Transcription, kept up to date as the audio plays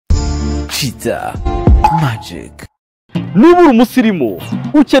Cheetah Magic. Niba uri umusirimu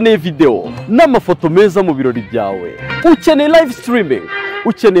ukeneye video n'amafoto meza mu birori byawe, ukeneye live streaming,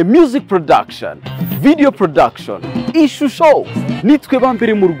 ukeneye music production, video production, ishusho, nitwe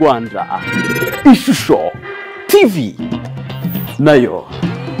bambere mu Rwanda. Ishusho TV nayo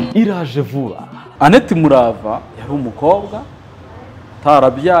iraje vuba. Annette Murava yari umukobwa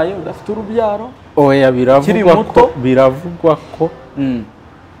tarabyaye udafite urubyaro. Oya biravugwa ko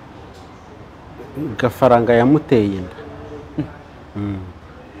Gafaranga yamuteye inda.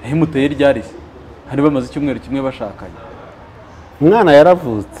 Yamuteye ryari? Hari bamaze icyumweru kimwe bashakanye. Umwana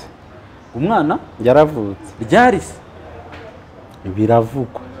yaravutse. Umwana yaravutse. Ryari?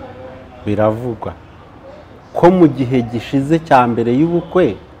 Biravugwa ko mu gihe gishize cya mbere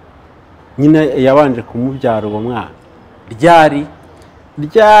y'ubukwe nyine yabanje kumubyara uwo mwana.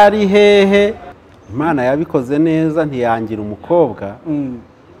 Ryari hehe? Imana yabikoze neza ntiyangira umukobwa.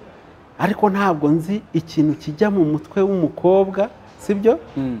 Ariko ntabwo nzi ikintu kijya mu mutwe w'umukobwa, sibyo?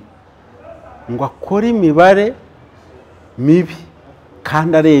 Ngo akore imibare mibi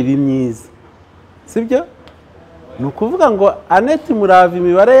kandi areba imyiza, sibyo? Ni ukuvuga ngo Annette Murava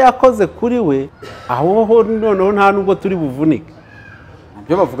imibare yakoze kuri we aho noneho nta nubwo turi buvunike.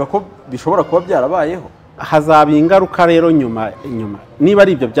 Byo bavuga ko bishobora kuba byarabayeho. Hazaba ingaruka rero nyuma niba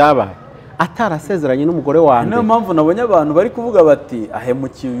ari ibyo byabaye atarasezeranye n'umugore wanjye. Niyo mpamvu nabonye abantu bari kuvuga bati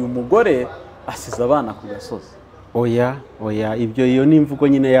ahemukiye uyu mugore asize abana ku gasozi. Oya ibyo iyo ni imvugo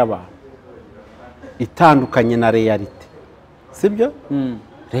nyine y'abantu itandukanye na reality, sibyo?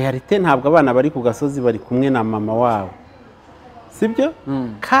 Reality ntabwo abana bari ku gasozi bari kumwe na mama wabo, sibyo?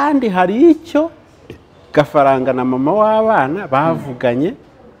 Kandi hari icyo Gafaranga na mama w'abana bavuganye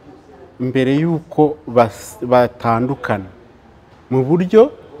mbere yuko batandukana mu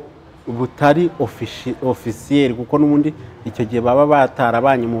buryo butari officiel, kuko n'ubundi icyo gihe baba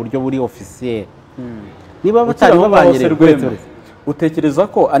batarabanye mu buryo buri officiel. Niba batari babanye rero, utekereza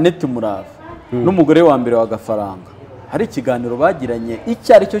ko Annette Murava n'umugore wa mbere wa Gafaranga hari ikiganiro bagiranye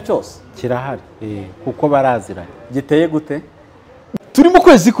icyo ari cyo cyose? Kirahari kuko baraziranye. Giteye gute? Turi mu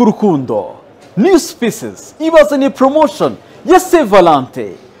kwezi k'urukundo. New Species ibazaniye promotion ya Saint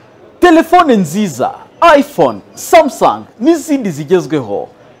Valentin, telefone nziza, iPhone, Samsung n'izindi zigezweho.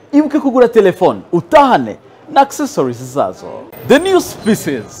 Ibuke kugura telefone utahane na accessories zazo. The New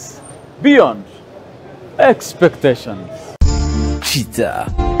Species, beyond expectations. Cheetah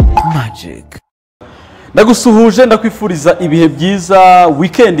Magic. Ndagusuhuje, ndakwifuriza ibihe byiza,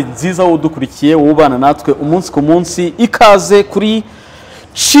 weekend nziza wowe udukurikiye, wowe ubana natwe umunsi ku munsi. Ikaze kuri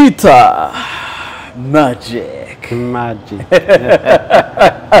Cheetah Magic.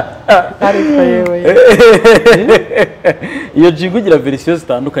 Ariko yewe iyo jingo igira version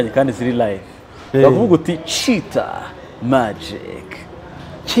zitandukanye kandi ziri live. Bavuga uti Cheetah Magic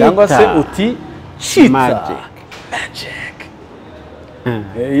cyangwa se uti Cheetah Magic.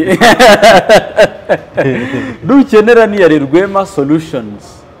 Dukenera ni ya Rwema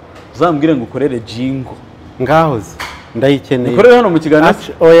Solutions, uzambwire ngo ukorere jingo ngahoze ndayikeneye. Ukorere hano mu kiganiro.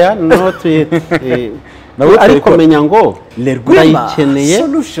 Oya no tuyete ariko menya ngo Rwema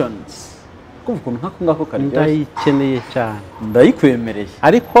Solutions kumva nkako ngako kari ndayikeneye cyane, ndayikwemereye,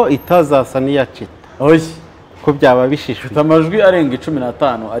 ariko itazasa niya Cheetah. Oya ko byaba bishishwe amajwi arenga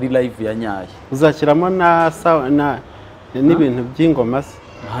 15 ari live ya nyayo. Uzakiramo na n'ibintu by'ingoma se?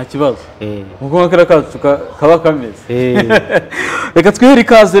 Nta kibazo. Ubwo nkakara kacu kaba kameze. Reka twihere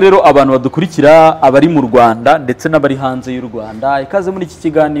ikaze rero abantu badukurikira, abari mu Rwanda ndetse n'abari hanze y'u Rwanda. Ikaze muri iki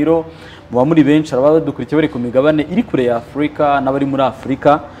kiganiro, muba muri benshi ababa badukurikiye bari ku migabane iri kure ya Afrika n'abari muri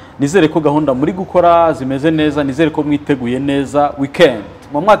Afrika. Nizere ko gahunda muri gukora zimeze neza, nizere ko mwiteguye neza weekend.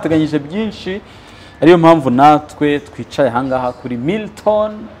 Mwateganyije byinshi, ariyo mpamvu natwe twicaye hangaha kuri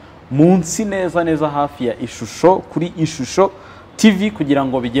Milton munsi neza hafi ya Ishusho, kuri Ishusho TV kugira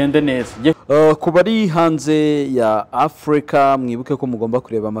ngo bigende neza. Ku bari hanze ya Afrika, mwibuke ko mugomba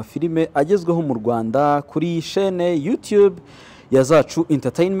kureba amafilime agezweho mu Rwanda kuri chaîne YouTube ya Zacu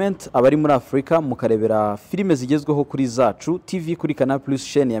Entertainment. Abari muri Afrika mukarebera filime zigezweho kuri Zacu TV kuri Canal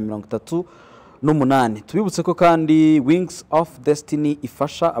Plus chaîne ya 38. Tubibutse ko kandi Wings of Destiny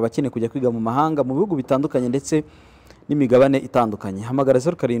ifasha abakene kujya kwiga mu mahanga mu bihugu bitandukanye ndetse n'imigabane itandukanye. Hamagara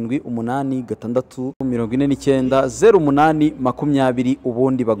 0786490820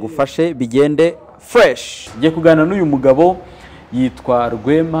 ubundi bagufashe bigende fresh. Ngiye kuganira n'uyu mugabo yitwa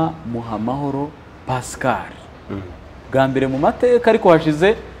Rwema Muhamahoro Pascal. Bwa mbere mu mateka ariko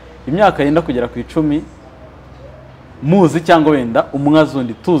hashize imyaka yenda kugera ku 10 muzi cyangwa wenda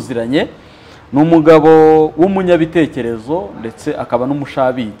umwazundi tuziranye. Ni umugabo w'umunyabitekerezo ndetse akaba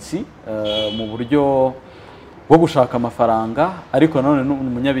n'umushabitsi mu buryo bwo gushaka amafaranga ariko nanone ni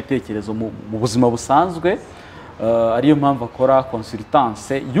umunyabitekerezo mu buzima busanzwe, ariyo mpamvu akora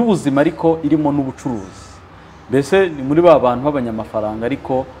consultance y'ubuzima ariko irimo n'ubucuruzi. Mbese ni muri ba bantu b'abanyamafaranga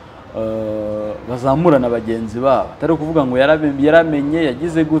ariko bazamurana bagenzi babo, atari kuvuga ngo yaramenye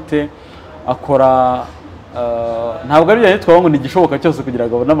yagize gute akora. Ntabwo ari yitwa ngo ni igishoboka cyose kugira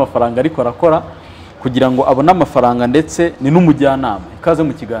ngo abone amafaranga, ariko arakora kugira ngo abone amafaranga, ndetse ni n'umujyanama. Ikaze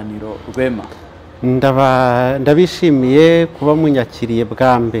mu kiganiro Rwema. Ndabishimiye kuba munyakiriye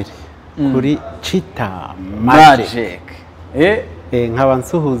bwa mbere kuri Cheetah Magic. Nkaba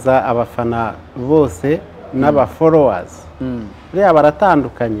nsuhuza abafana bose n'aba followers. Buriya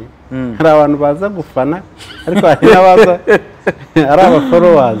baratandukanye, hari abantu baza gufana ariko hari n'abaza ari aba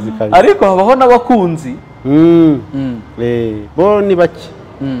followers kabisa, ariko habaho n'abakunzi. Bo ni bake,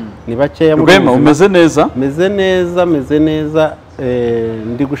 ni bakeya. Rwema, umeze neza? Meze neza.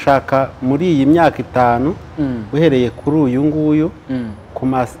 Ndi gushaka muri iyi myaka 5 uhereye kuri uyu nguyu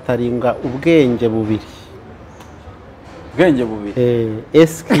kumasitaringa ubwenge bubiri. Ubwenge bubiri?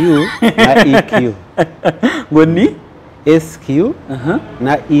 SQ na EQ. Ngo ni SQ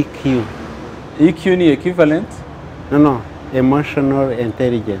na EQ. EQ ni equivalent? No, emotional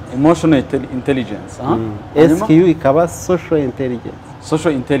intelligence. Emotional intelligence. SQ ikaba social intelligence.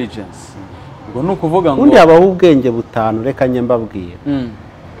 Social intelligence. Ngo ni ukuvuga ngo undi habaho ubwenge 5, reka njye mbabwira.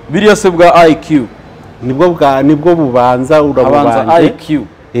 Biriya se bwa IQ nibwo bubanza urabubanje. Abanza IQ.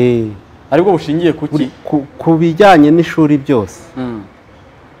 Aribwo bushingiye kuki? Ku bijyanye n'ishuri byose.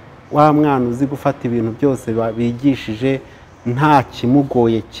 Wa mwana uzi gufata ibintu byose bigishije nta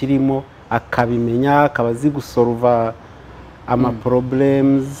kimugoye kirimo, akabimenya, akaba azi gusolva ama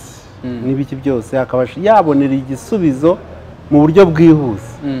problems n'ibiki byose, akaba yabonera igisubizo mu buryo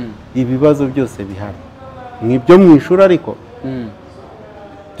bwihuse ibibazo byose bihari. Nk'ibyo mu ishuri ariko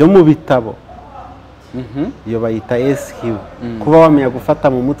byo mu bitabo iyo bayita SQ. Kuba wamenya gufata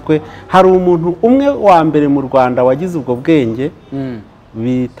mu mutwe. Hari umuntu umwe wa mbere mu Rwanda wagize ubwo bwenge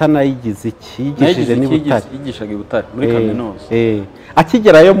bita nayigize iki, yigishije ni Butare, yigishaga i Butare muri kaminuza.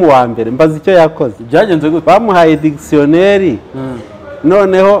 Akigerayo mu wa mbere mbaza icyo yakoze. Byagenze gute? Bamuhaye dictionnaire,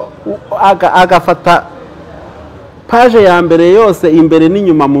 noneho agafata page ya mbere yose imbere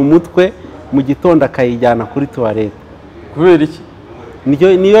n'inyuma mu mutwe, mu gitondo akayijyana kuri toilette. Kubera iki?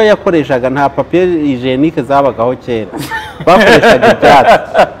 Niyo yakoreshaga, nta papier hygienique zabagaho kera, bakoreshaga ibyatsi.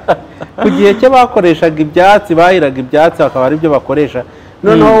 Ku gihe cye bakoreshaga ibyatsi, bahiraga ibyatsi bakaba ari byo bakoresha.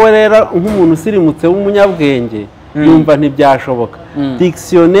 Noneho we rero nk'umuntu usirimutse w'umunyabwenge yumva ntibyashoboka.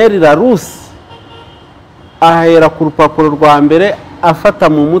 Dictionnaire Larousse ahera ku rupapuro rwa mbere afata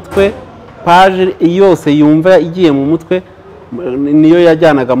mu mutwe page yose yumva igiye mu mutwe, niyo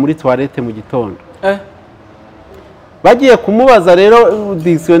yajyanaga muri toilette mu gitondo. Bagiye kumubaza rero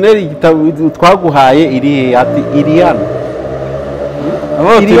dictionnaire igitabo twaguhaye iri ati iri hano.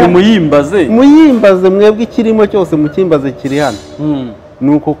 Muyimbaze mwebwe ikirimo cyose mukimbaze kiri hano.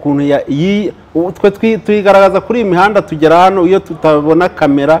 Nuko kuntu twe tuyigaragaza kuri imihanda tugera hano, iyo tutabona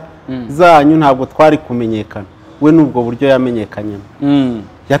kamera zanyu ntabwo twari kumenyekana. We nubwo buryo yamenyekanyemo.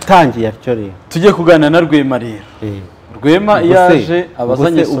 Yatangiye atyo rero. Tujye kuganira na Rwema rero. Rwema yaje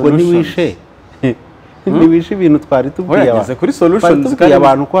abazanye solutions. Niwishe ibintu twari tubwiye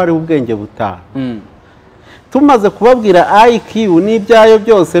abantu ko hari ubwenge 5. Tumaze kubabwira IQ n'ibyayo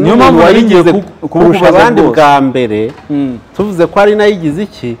byose, n'umuntu wayigize kurusha abandi bwa mbere, tuvuze ko ari nayigize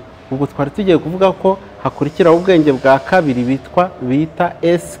iki, ubwo twari tugiye kuvuga ko hakurikiraho ubwenge bwa kabiri bita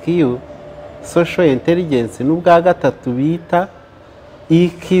SQ, social intelligence, n'ubwa gatatu bita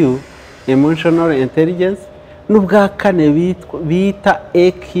EQ, emotional intelligence, n'ubwa kane bita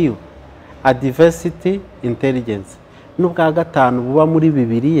EQ, adversity intelligence, n'ubwa gatanu buba muri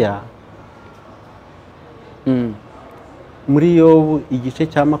Bibiliya, muri Yobu igice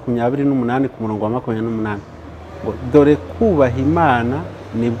cya 28 ku murongo wa 28, ngo dore kubaha Imana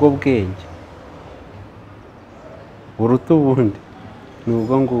nibwo bwenge buruta ubundi.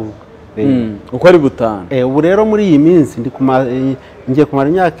 Nubwo ngubwo uko ari 5. Ubu rero muri iyi minsi ngiye kumara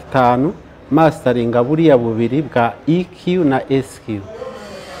imyaka 5 masteringa buriya bubiri bwa EQ na SQ.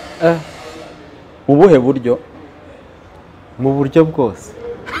 Ubuhe buryo? Mu buryo bwose.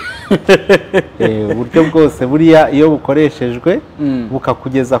 Uburyo bwose buriya iyo bukoreshejwe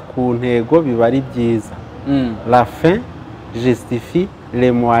bukakugeza ku ntego biba ari byiza. La fin justifie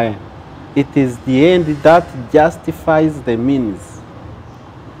les moyens. It is the end that justifies the means.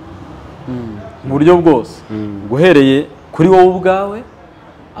 Mu buryo bwose. Guhereye kuri wowe ubwawe,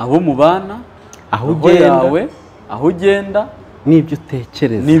 abo mubana, aho ugenda, n'ibyo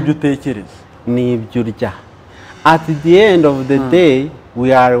utekereza, n'ibyo urya. At the end of the day,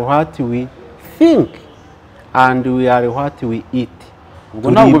 we are what we think. and we are what we eat.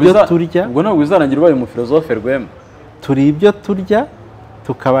 ubwo ntabwo bizarangira ubaye umufilozofe Rwema. Turi ibyo turya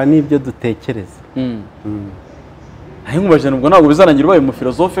tukaba n'ibyo dutekereza. aho nkubajije ubwo ntabwo bizarangira ubaye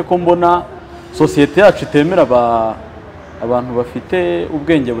umufilozofe ko mbona sosiyete yacu itemera abantu bafite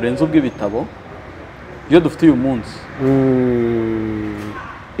ubwenge burenze ubw'ibitabo iyo dufite uyu munsi.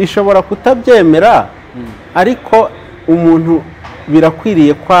 Ishobora kutabyemera ariko umuntu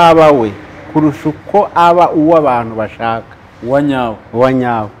birakwiriye ko aba we kurusha uko aba uwo abantu bashaka. Uwa nyawe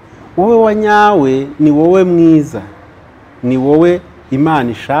wowe wa nyawe ni wowe mwiza, ni wowe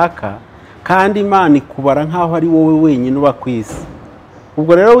Imana ishaka, kandi Imana ikubara nk'aho ari wowe wenyine uba ku isi.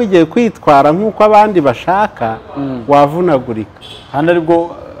 Ubwo rero wigiye kwitwara nk'uko abandi bashaka wavunagurika, kandi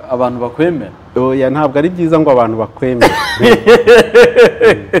aribwo abantu bakwemera. Oya, ntabwo ari byiza ngo abantu bakwemere.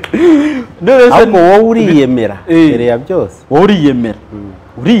 ahubwo wowe uriyemera mbere ya byose. Wowe uriyemera,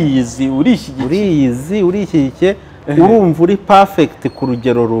 uriyizi, urishyigikiye, urumva uri perfect ku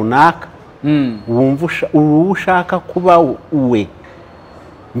rugero runaka, wumva uwo ushaka kuba we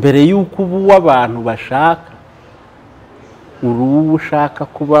mbere y'uko uba uw'abantu bashaka. uwo ushaka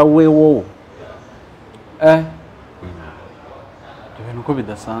kuba we wowe. ibintu uko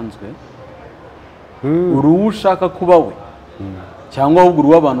bidasanzwe. uwo ushaka kuba we cyangwa ahubwo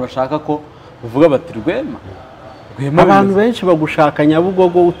uw'abantu bashaka ko uvuga bati Rwema. Abantu benshi bagushaka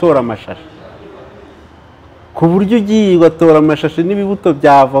Nyabugogo utora amashashi, ku buryo ugiye ugatora amashashi n'ibibuto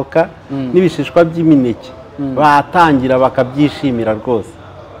bya avoka n'ibishishwa by'imineke, batangira bakabyishimira rwose.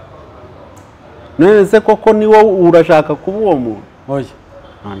 none se koko ni wowe urashaka kuba uwo muntu? Oya,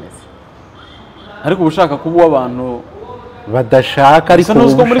 ariko ubushaka kuba uw'abantu badashaka. Ariko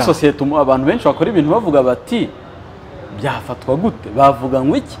nuzwo muri sosiyete abantu benshi bakora ibintu bavuga bati byafatwa gute, bavuga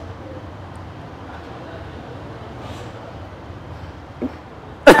ngo iki?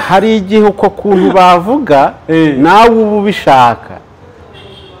 hari igihe uko kuntu bavuga nawe uba ubishaka,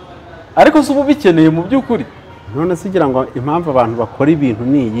 ariko si uba ubikeneye mu by'ukuri. none se ugira ngo impamvu abantu bakora ibintu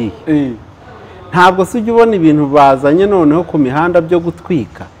ni iyihe? ntabwo se ujya ubona ibintu bazanye noneho ku mihanda byo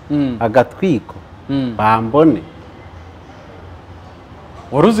gutwika agatwiko bambone.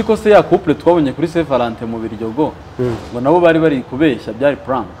 wari uzi ko se ya couple twabonye kuri Saint Valentin mu Biryogo ngo nabo bari kubeshya byari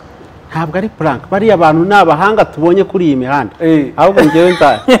prank? Ntabwo ari prank, bariya abantu ni abahanga tubonye kuri iyi mihanda. ahubwo njyewe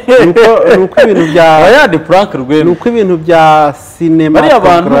nuko ibintu bya prank Rwema, nuko ibintu bya cinema, bariya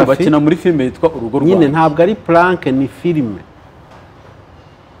abantu bakina muri filime yitwa Urugo Rwanjye. nyine ntabwo ari prank, ni filime.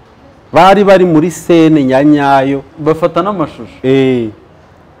 bari muri scene nyanyayo bafata n'amashusho.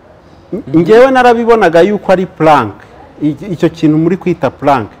 njyewe narabibonaga yuko ari prank, icyo kintu muri kwita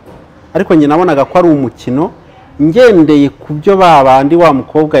prank, ariko njye nabonaga ko ari umukino ngendeye ku byo babandi wa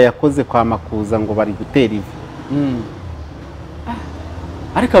mukobwa yakoze kwa Makuza ngo bari gutera ivi.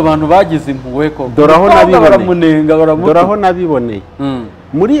 ariko abantu bagize impuhwe ko doraho nabiboneye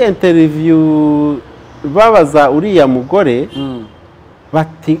muri interview babaza uriya mugore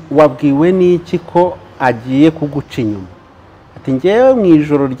bati wabwiwe n'iki ko agiye kuguca inyuma? ati njyewe mu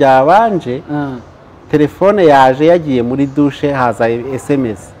ijoro ryabanje telefone yaje yagiye muri dushe haza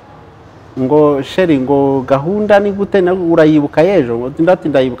SMS ngo sheri ngo gahunda ni gute, urayibuka yejo? ngo ndati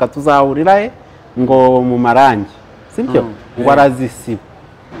ndayibuka, tuzahurira he? ngo mu Marangi, sibyo? ngo arazisiba.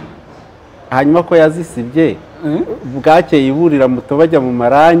 hanyuma ko yazisibye bwakeye iburira muto bajya mu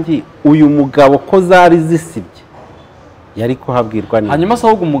Marangi, uyu mugabo ko zari zisibye yari kuhabwirwa neza. hanyuma se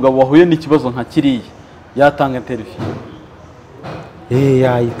ahubwo umugabo wahuye n'ikibazo nka kiriya yatanga interview?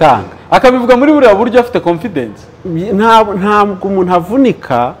 yayitanga akabivuga muri buriya buryo afite confidence. ntabwo umuntu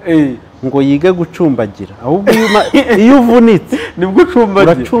avunika ngo yige gucumbagira, ahubwo iyo uvunitse nibwo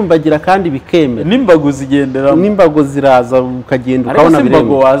uracumbagira kandi bikemera. n'imbago zigenderamo, n'imbago ziraza ukagenda ukabona biremera.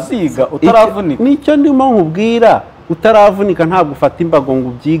 imbago waziga utaravunika. nicyo ndimo nkubwira, utaravunika ntabwo ufata imbago ngo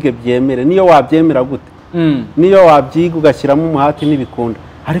ubyige byemere. niyo wabyemera gute? niyo wabyiga ugashyiramo umuhati n'ibikunda,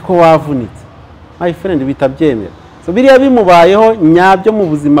 ariko wavunitse my friend bitabyemera. so biriya bimubayeho nyabyo mu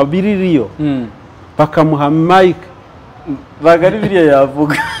buzima biririyo bakamuha mike bagari biriya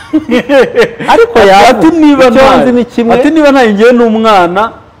yavuga. ariko ati niba nta ngiye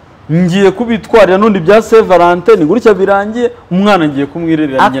n'umwana ngiye kubitwarira n'undi bya Saint Valentin gutya birangiye, umwana ngiye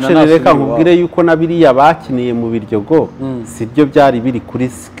kumwirerera nyina naso. reka nkubwire yuko na biriya bakiniye mu Biryogo sibyo byari biri kuri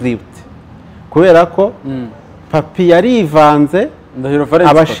script, kubera ko papi yarivanze,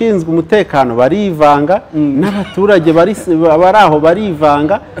 abashinzwe umutekano barivanga, n'abaturage bari aho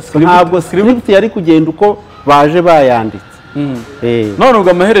barivanga. ntabwo script yari kugenda uko baje bayanditse. none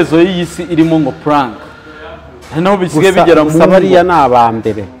ubwo amaherezo y'iyi si irimo ngo prank, naho bisigaye bigera mu bariya ni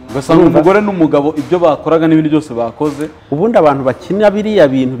abambere ugasanga umugore n'umugabo ibyo bakoraga n'ibindi byose bakoze. Ubundi abantu bakina biriya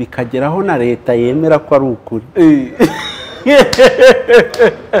bintu bikageraho na leta yemera ko ari ukuri.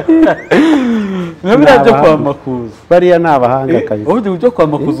 Biriya byo kwa Makuza bariya ni abahanga kabisa. Ubundi byo kwa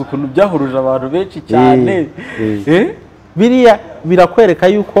Makuza ukuntu byahuruje abantu benshi cyane. Biriya birakwereka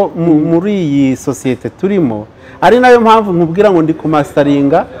yuko muri iyi sosiyete turimo ari nayo mpamvu nkubwira ngo ndi ku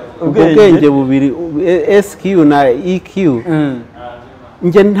masteringa ubwenge bubiri SQ na EQ.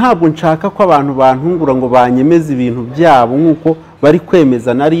 Nge ntabwo nshaka ko abantu bantungura ngo banyemeze ibintu byabo nk'uko bari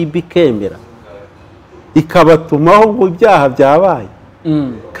kwemeza na RIB ikemera ikabatumaho ngo ibyaha byabaye.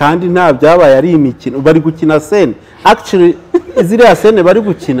 Kandi nta byabaye ari imikino bari gukina scene. Actually ziriya scene bari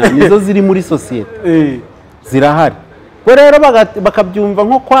gukina nizo ziri muri sosiyete zirahari. Bo rero bakabyumva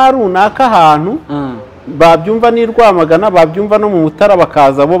nko kwa runaka ahantu babyumva ni Rwamagana babyumva no mu Mutara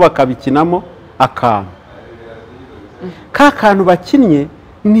bakaza bo bakabikinamo akantu. Ka kantu bakinnye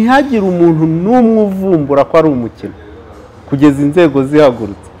ntihagire umuntu n'umwe uvumbura ko ari umukino kugeza inzego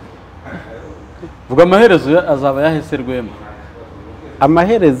zihagurutse. Vuga amaherezo azaba yahese Rwema.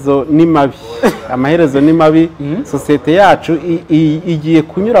 Amaherezo ni mabi. Amaherezo ni mabi. Sosiyete yacu igiye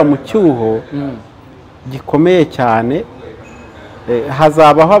kunyura mu cyuho gikomeye cyane.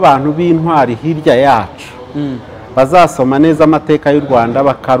 Hazabaho abantu b'intwari hirya yacu bazasoma neza amateka y'u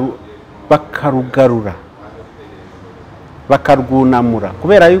Rwanda bakarugarura bakarwunamura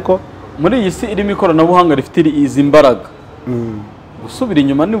kubera yuko muri iyi si irimo ikoranabuhanga rifite izi mbaraga gusubira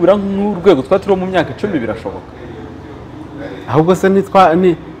inyuma nibura nk'urwego twatiriho mu myaka 10 birashoboka. Ahubwo se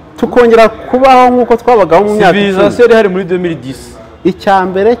tukongera kubaho nk'uko twabagaho mu myaka 10. Civilisation yari hari muri 2010.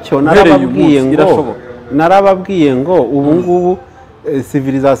 Icyambere cyo narababwiye ngo ubu ngubu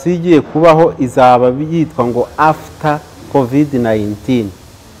civilisation igiye kubaho izaba yitwa ngo after COVID-19.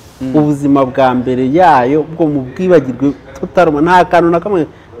 Ubuzima bwa mbere yayo bwo mu bwibagirwe tutaruma nta kantu na kamwe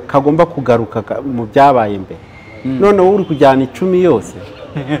kagomba kugaruka mu byabaye mbere. None uri kujyana 10 yose.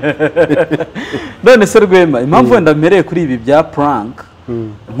 None se Rwema impamvu wenda mpereye kuri ibi bya prank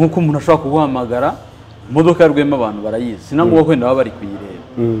nk'uko umuntu ashobora kuguhamagara imodoka ya Rwema abantu barayizi sinango wenda baba bari kuyireba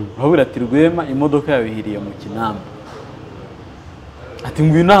ahubwo ati Rwema imodoka yabihiriye mu Kinamba ati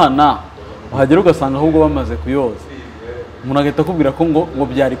ngwinahana uhagera ugasanga ahubwo bamaze kuyoza umuntu agahita akubwira ko ngo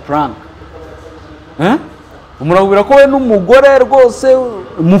byari prank. Umuntu akubwira ko we n'umugore rwose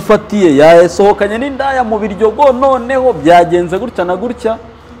mufatiye yasohokanye n'indaya mu biryogo noneho byagenze gutya na gutya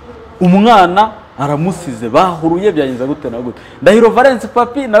umwana aramusize bahuruye byagenze gutya na gutya Ndahiro Valence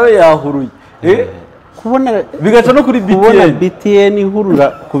papi nawe yahuruye. Kubona bigaca no kuri BTN ihurura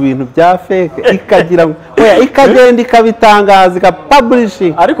ku bintu bya fake ikagira oya ikagenda ikabitangaza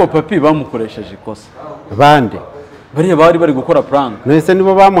ikapublishing. Ariko papi bamukoresheje ikosa bande bariya bari gukora prank nese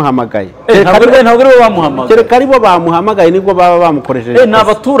nibo bamuhamagaye. Ntabwo aribo bamuhamagaye kereka aribo bamuhamagaye nibwo baba bamukoresheje.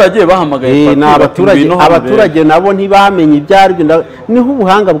 N'abaturage bahamagaye abaturage nabo ntibamenye ibyari niho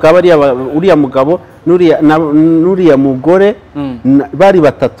ubuhanga bwa uriya mugabo nuriya mugore bari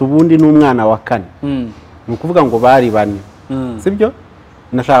batatu bundi n'umwana wa 4. Ni ukuvuga ngo bari 4 sibyo.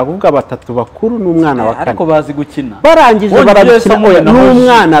 Nashaka kuvuga batatu bakuru n'umwana wa 4 ariko bazi gukina barangije barabikina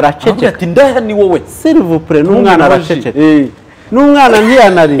n'umwana araceceka ati ndaya ni wowe s'il vous plaît n'umwana araceceka n'umwana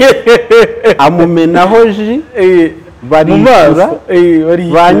ntiyanari amumenaho ji barikura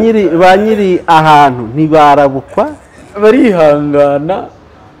banyiri ahantu ntibarabukwa barihangana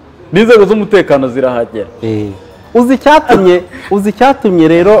n'inzego z'umutekano zirahagera. uzi icyatumye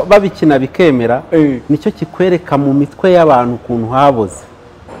rero babikina bikemera nicyo kikwereka mu mitwe y'abantu ukuntu haboze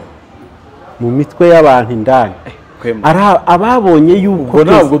mu mitwe y'abantu indani ababonye yuko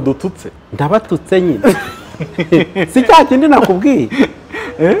ntabwo dututse ndabatutse nyine si cya kindi nakubwiye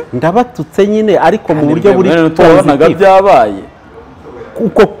ndabatutse nyine ariko mu buryo buri positive byabaye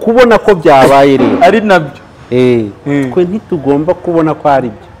uko kubona ko byabaye rero ari nabyo twe ntitugomba kubona ko ari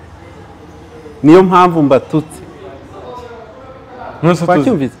byo niyo mpamvu mbatutse.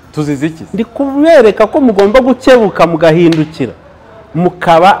 Tuzize iki? Ndi kubereka ko mugomba gukebuka mugahindukira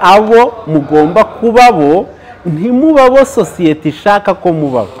mukaba abo mugomba kubabo ntimubabo sosiyete ishaka ko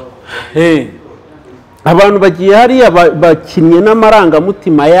mubabo. Abantu bagiye hariya bakinnye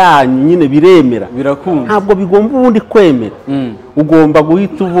n'amarangamutima yanyu nyine biremera birakunda ntabwo bigomba ubundi kwemera ugomba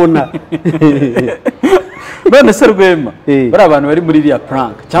guhita ubona. None se Rwema bari abantu bari muri iriya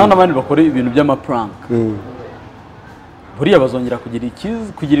prank cyangwa n'abandi bakora ibintu by'amaprank buriya bazongera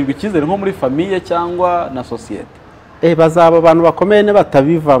kugirirwa icyizere nko muri famiye cyangwa na sosiyete? Bazaba abantu bakomeye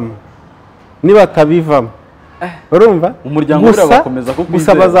nibatabivamo urumva umuryango urabakomeza kuko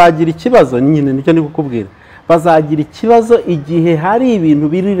gusa bazagira ikibazo nyine nicyo ndi kukubwira bazagira ikibazo igihe hari ibintu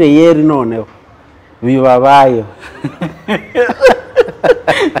biri reyeri noneho bibabayeho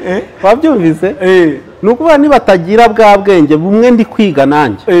wabyumvise ni ukuvuga nibatagira bwa bwenge bumwe ndi kwiga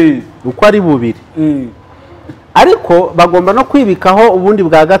nanjye uko ari bubiri ariko bagomba no kwibikaho ubundi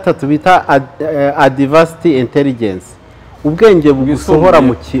bwa gatatu bita adversity intelligence ubwenge bugusohora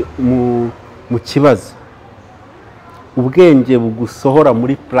mu kibazo ubwenge bugusohora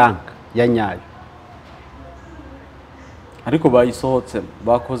muri plank ya nyayo ariko bayisohotsemo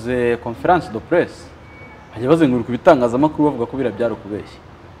bakoze conference de presse hajya bazenguruka ibitangazamakuru bavuga ko birabyara kubeshya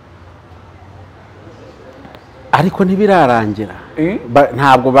ariko ntibirarangira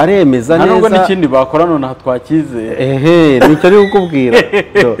ntabwo baremeza neza nubwo n'ikindi bakora nonaha twakize nicyo ari kukubwira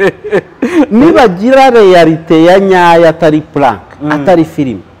nibagira realite ya nyayo atari plank atari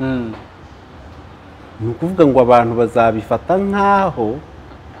filime ni ukuvuga ngo abantu bazabifata nk'aho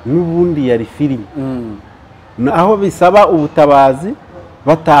n'ubundi yari filime aho bisaba ubutabazi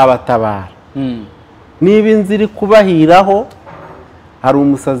batabatabara niba inzira iri kubahiraho hari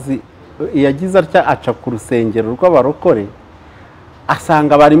umusazi yagize atya aca ku rusengero rw'abarokore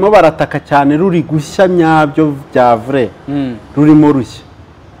asanga barimo barataka cyane ruri gushya nyabyo bya vrai rurimo rushya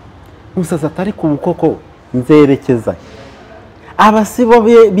umusazi atari ku bukoko nzerekeza abasibo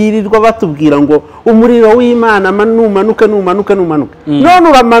birirwa batubwira ngo umuriro w'Imana numanuke none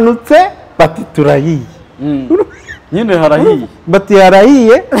uramanutse bati turahiye nyine harahiye bati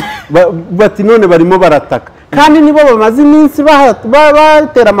harahiye bati none barimo barataka kandi nibo bamaze iminsi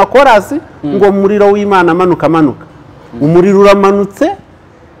batera amakorasi ngo umuriro w'Imana amanuka umuriro uramanutse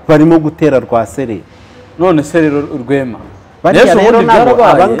barimo gutera rwa sereri none se rero Rwema rero nabo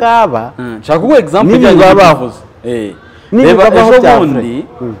abangaba nshaka kuguha example y'ibyo bavuze reba ejo bundi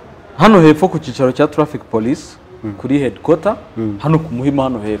hano hepfo ku cyicaro cya traffic police kuri headquarter hano ku Muhima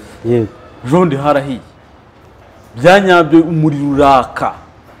hano hepfo jondi harahiye byanyabyo umuriro uraka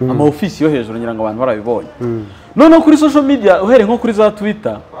ama office yo hejuru ngira ngo abantu barabibonye none kuri social media uhere nko kuri za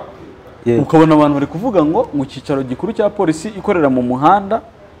Twitter ukabona abantu bari kuvuga ngo mu cyicaro gikuru cya polisi ikorera mu muhanda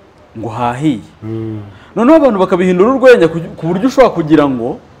ngo hahiye none abantu bakabihindura urwenya ku buryo ushobora kugira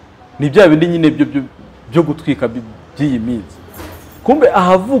ngo ni bya bindi nyine byo gutwika by'iyi minsi kumbe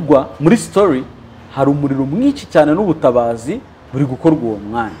ahavugwa muri story hari umuriro mwinshi cyane n'ubutabazi buri gukorwa uwo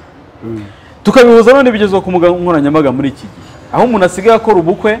mwanya tukabihuza none bigezwa ku mbuga nkoranyambaga muri iki gihe aho umuntu asigaye akora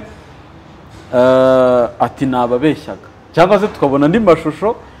ubukwe ati nababeshyaga cyangwa se tukabona andi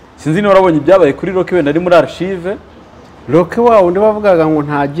mashusho sinzi niba urabonye ibyabaye kuri Rock wenda ari muri archive Rock wawo ndi bavugaga ngo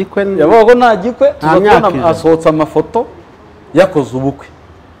nta gikwe yavuga ko nta gikwe tuzabona asohotse amafoto yakoze ubukwe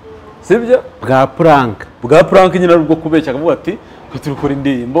sibyo bwa prank nyine rwo kubeshya akavuga ati turi gukora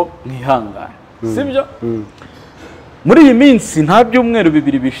indirimbo mwihangane sibyo muri iyi minsi nta byumweru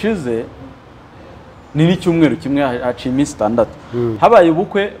bibiri bishize ni n'icyumweru kimwe haciye iminsi 6 habaye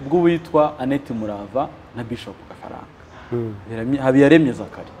ubukwe bw'uwitwa Annette Murava na Bishop Gafaranga habiyaremye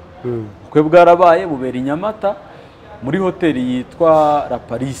Zakari ubukwe bwarabaye bubera i Nyamata muri hoteli yitwa La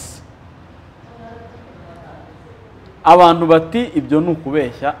Paris abantu bati ibyo ni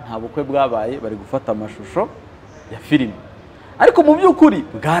ukubeshya nta bukwe bwabaye bari gufata amashusho ya filime ariko mu by'ukuri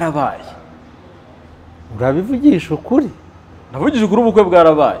bwarabaye urabivugisha ukuri navugije kuri ubukwe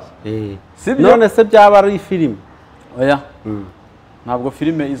bwarabaye none se byaba ari filime oya ntabwo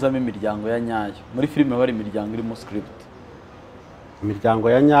filime izamo imiryango ya nyayo muri filime bari imiryango irimo script imiryango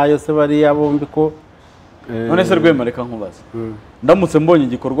ya nyayo se bariya bombi ko none se Rwema reka nkubaza ndamutse mbonye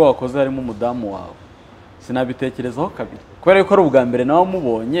igikorwa wakoze harimo umudamu wawe sinabitekerezaho kabiri kubera ko ari ubwa mbere nawe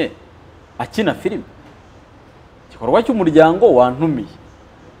mubonye akina filime igikorwa cy'umuryango wantumiye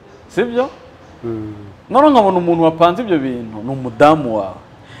sibyo none nkabona umuntu wapanze ibyo bintu ni umudamu wawe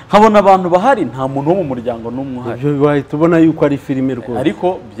nkabona abantu bahari nta muntu wo mu muryango n'umwe uhari ibyo wahita ubona yuko ari filime rwose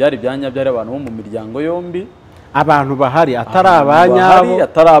ariko byari byari abantu bo mu miryango yombi abantu bahari atari abanyabo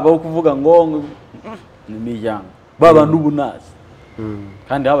atari abo kuvuga ngo ni imiryango babantu ubunazi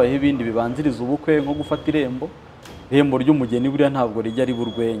kandi habayeho ibindi bibanziriza ubukwe nko gufata irembo ry'umugeni buriya ntabwo rijya riba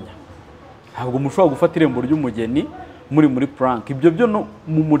urwenya ntabwo mushobora gufata irembo ry'umugeni muri prank ibyo byo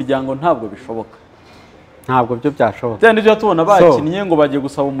mu muryango ntabwo bishoboka ntabwo byo byashoboka cyane ibyo tubona bakinnye ngo bagiye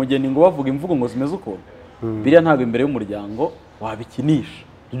gusaba umugeni ngo bavuga imvugo ngo zimeze ukuntu biriya ntabwo imbere y'umuryango wabikinisha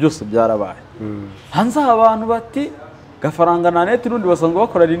ibyo byose byarabaye hanze abantu bati Gafaranga na Annette n'undi basanzwe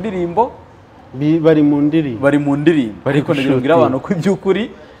bakorana indirimbo bari mu ndirimbo ariko ndagira abantu ko iby'ukuri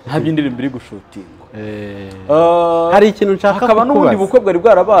nta by'indirimbo iri gushutingwa hari ikintu nshaka kukubaza hakaba n'ubundi bukwe bwari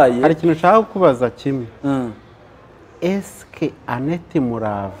bwarabaye hari ikintu nshaka kukubaza kimwe eske Annette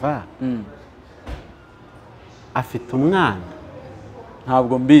Murava afite umwana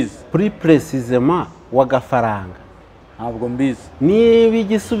ntabwo mbizi plus précisément wa Gafaranga ntabwo mbizi niba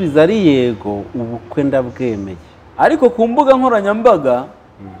igisubizo ari yego ubukwe ndabwemeye ariko ku mbuga nkoranyambaga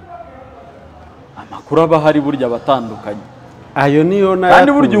amakuru aba ahari burya abatandukanye, ayo niyo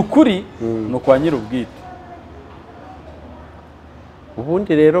kandi burya ukuri ni ukwa nyir'ubwite.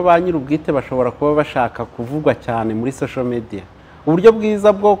 ubundi rero ba nyir'ubwite bashobora kuba bashaka kuvugwa cyane muri social media, uburyo bwiza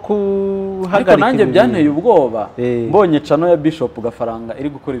bwo kuhagarika. ariko nanjye byanteye ubwoba mbonye cano ya Bishop Gafaranga iri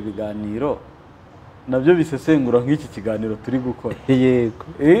gukora ibiganiro nabyo bisesengura nk'iki kiganiro turi gukora. yego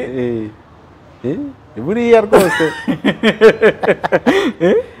buriya rwose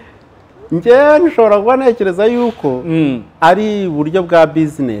njyewe nshobora kuba ntekereza yuko ari uburyo bwa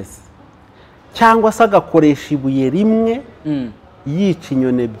bizinesi, cyangwa se agakoresha ibuye rimwe yica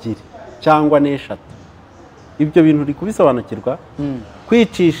inyoni ebyiri cyangwa n'eshatu. ibyo bintu uri kubisobanukirwa?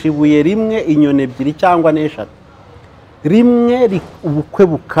 kwicisha ibuye rimwe inyoni ebyiri cyangwa n'eshatu. rimwe ubukwe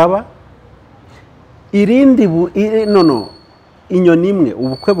bukaba, irindi inyoni imwe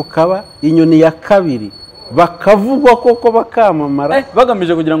ubukwe bukaba, inyoni ya kabiri bakavugwa koko bakamamara,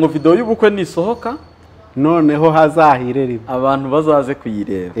 bagamije kugira ngo video y'ubukwe nisohoka noneho hazahire rimwe abantu bazaze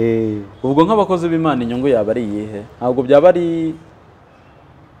kuyireba. ubwo nk'abakozi b'Imana inyungu yaba ari iyihe? ntabwo byaba ari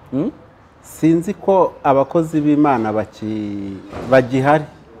sinzi ko abakozi b'Imana bagihari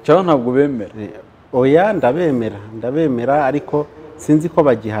cyangwa ntabwo bemera. oya ndabemera ariko sinzi ko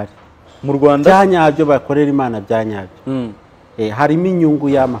bagihari mu Rwanda. byanyabyo bakorera Imana byanyabyo. harimo inyungu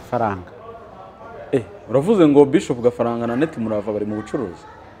y'amafaranga. uravuze ngo Bishop Gafaranga na Net Murava bari mu bucuruzi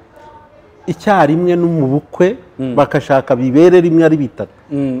icyarimwe no mu bukwe bakashaka bibere rimwe ari bitatu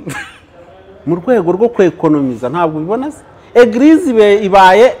mu rwego rwo kwekonomiza. ntabwo bibona se eglise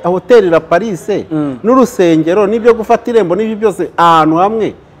ibaye hoteli la Paris n'urusengero n'ibyo gufata irembo n'ibyo byose ahantu hamwe.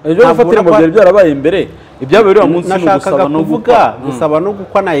 ibyo gufata irembo byari byarabaye imbere, ibyabaye uriya munsi nashakaga kuvuga gusaba no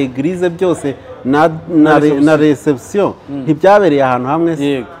gukwa na eglise byose na reception ntibyabereye ahantu hamwe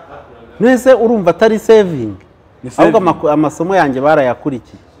se. Nese urumva atari saving? ahubwo amasomo yanjye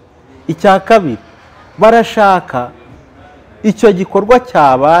barayakurikiye. icya kabiri barashaka icyo gikorwa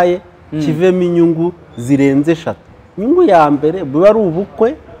cyabaye kivemo inyungu zirenze 3. inyungu ya mbere biba ari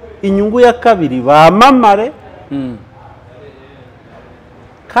ubukwe, inyungu ya kabiri bamamare.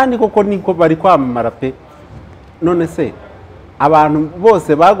 kandi koko niko bari kwamamara pe. none se abantu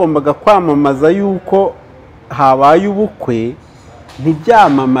bose bagombaga kwamamaza yuko habaye ubukwe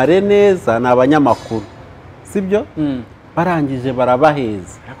ntibyamamare neza, ni abanyamakuru sibyo? barangije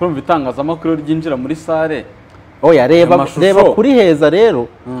barabaheza. kumva itangazamakuru ryinjira muri sale. oya reba kuri heza rero.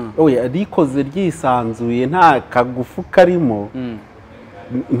 oya rikoze ryisanzuye nta kagufu karimo,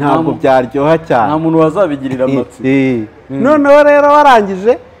 ntabwo byaryoha cyane, nta muntu wazabigirira amatsi. noneho rero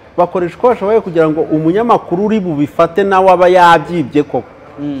barangije bakoresha uko bashoboye kugira ngo umunyamakuru uri bubifate nawe aba yabyibye koko,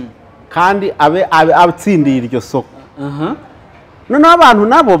 kandi abe atsindiye iryo soko. noneho abantu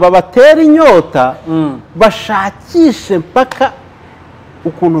nabo babatera inyota bashakishe mpaka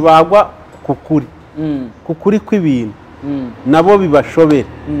ukuntu bagwa ku kuri kw'ibintu nabo bibashobera.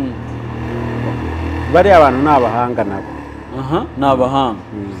 bariya abantu ni abahanga nabo. ni abahanga.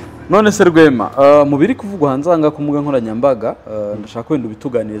 none se Rwema, mu biri kuvugwa hanze aha ku mbuga nkoranyambaga, ndashaka wenda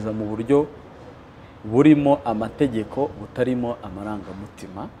ubituganiriza mu buryo burimo amategeko butarimo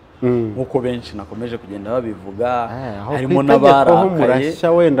amarangamutima, nk'uko benshi nakomeje kugenda babivuga. harimo n'abarakaye.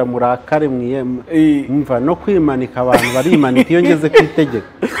 murashya wenda murakare mwumva no kwimanika, abantu barimanika iyo ngeze ku itegeko.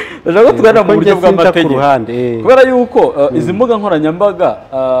 ndashaka ko tuganira mu buryo bw'amategeko, kubera yuko izi mbuga nkoranyambaga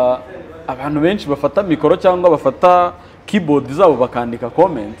abantu benshi bafata mikoro cyangwa bafata keyboard zabo bakandika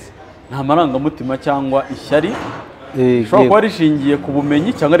comments, nta marangamutima cyangwa ishyari rishobora kuba rishingiye ku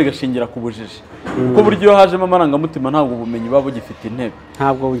bumenyi cyangwa rigashingira ku bujiji. kuko buryo iyo hajemo amarangamutima ntabwo ubumenyi buba bugifite intebe.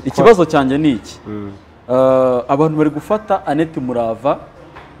 ikibazo cyanjye ni iki: abantu bari gufata Net Murava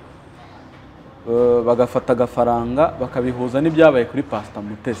bagafata Gafaranga bakabihuza n'ibyabaye kuri Pastor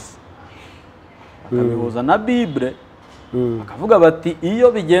Mutesi, bakabihuza na Bible, bakavuga bati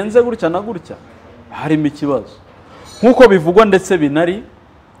iyo bigenze gutya na gutya harimo ikibazo. nk'uko bivugwa ndetse binari,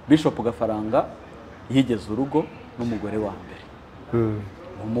 Bishop Gafaranga yigeze urugo n'umugore wa mbere.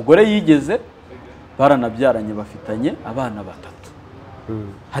 umugore yigeze baranabyaranye, bafitanye abana 3.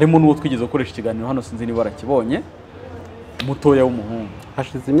 harimo n'uwo twigeze gukoresha ikiganiro hano, sinzi niba barakibonye, mutoya w'umuhungu.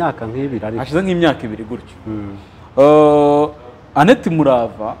 hashize imyaka nk'ibiri, ariko hashize nk'imyaka 2 gutyo. Net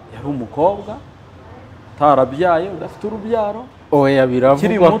Murava yari umukobwa utarabyaye, udafite urubyaro. oya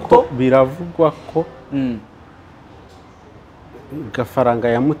biravugwa ko Gafaranga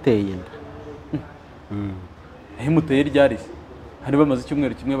yamuteye inda. yamuteye ryari se? hari bamaze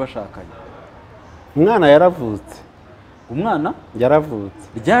icyumweru kimwe bashakanye. umwana yaravutse. umwana yaravutse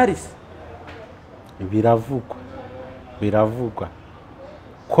ryari se? biravugwa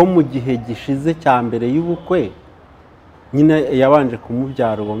ko mu gihe gishize cya mbere y'ubukwe nyine yabanje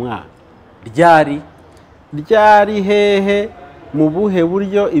kumubyara uwo mwana. ryari hehe mu buhe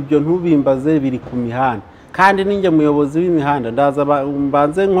buryo ibyo ntubimbaze, biri ku mihanda. Kandi ninjye muyobozi w'imihanda, ndaza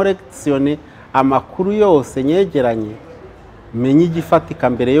mbanze nkorekisiyone amakuru yose nyegeranye, menye igifatika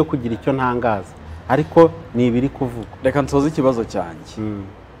mbere yo kugira icyo ntangaza, ariko ni ibiri kuvuga. Reka nsoze ikibazo cyanjye.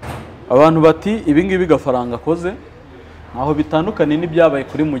 Abantu bati ibingibi Gafaranga akoze aho bitandukanye n'ibyabaye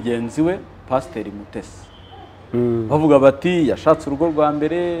kuri mugenzi we Pasiteri Mutesi. Bavuga bati yashatse urugo rwa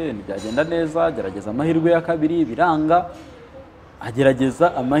mbere ntibyagenda neza, agerageza amahirwe ya kabiri biranga,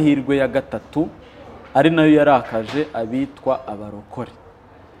 agerageza amahirwe ya gatatu, ari nayo yarakaje abitwa abarokore.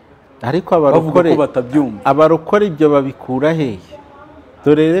 Ariko abarokore batabyumva, abarokore ibyo babikura hehe?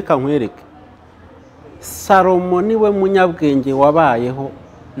 Dore reka nkwereke, Salomo niwe munyabwenge wabayeho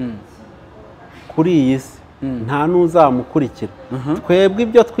kuri iyi si, nta n'uzamukurikira. Twebwe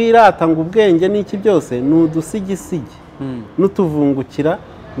ibyo twirata ngo ubwenge n'iki byose ni udusigisigi n'utuvungukira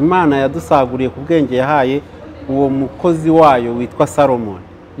Imana yadusaguriye ku bwenge yahaye uwo mukozi wayo witwa Salomoni.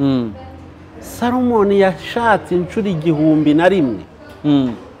 Salomoni yashatse inshuro 1,000.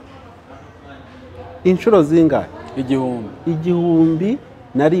 Inshuro zingahe?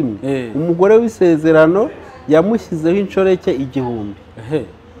 1,000. Umugore w'isezerano yamushyizeho inshoreke 1,000.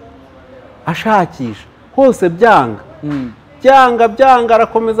 Ashakisha hose byanga. Byanga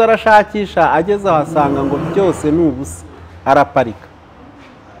arakomeza arashakisha, ageze aho asanga ngo byose ni ubusa, araparika.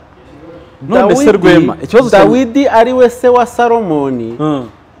 None se Rwema, Dawidi ari we se wa Salomoni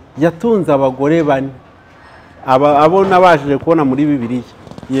yatunze abagore 4. Abo nabashije kubona muri Bibiliya.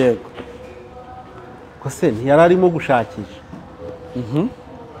 Yego. Ko se ntiyari arimo gushakisha?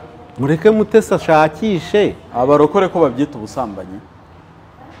 Mureke Mutesi ashakishe. Abarokore ko babyita ubusambanyi?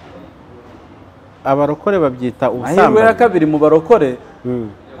 Abarokore babyita ubusambanyi. Amahirwe ya kabiri mu barokore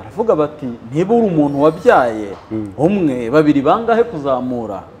baravuga bati niba uri umuntu wabyaye umwe, 2, bangahe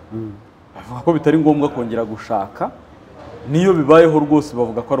kuzamura, bavuga ko bitari ngombwa kongera gushaka, niyo bibayeho rwose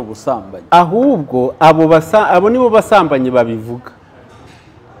bavuga ko ari ubusambanyi. Ahubwo abo nibo basambanyi babivuga.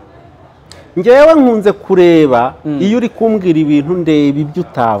 Ngewe nkunze kureba iyo uri kumbwira ibintu ndeba ibyo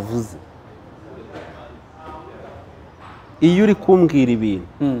utavuze. Iyo uri kumbwira ibintu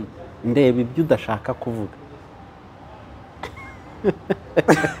ndeba ibyo udashaka kuvuga.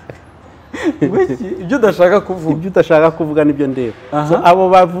 Ibyo udashaka kuvuga? Ibyo udashaka kuvuga nibyo ndeba. Abo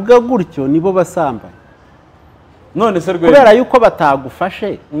bavuga gutyo nibo basambanyi. None se Rwema, kubera yuko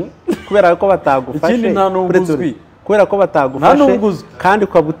batagufashe, ikindi nta n'ubuzwi, kubera ko batagufashe kandi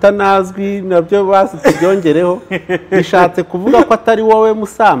ukaba utanazwi, nabyo basi tubyongereho. Bishatse kuvuga ko atari wowe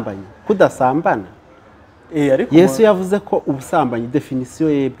musambanyi, kudasambana. Yesu yavuze ko ubusambanyi, definisiyo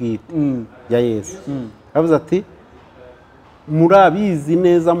ye bwite ya Yesu, yavuze ati murabizi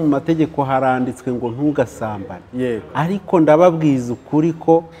neza mu mategeko haranditswe ngo ntugasambane, ariko ndababwiza ukuri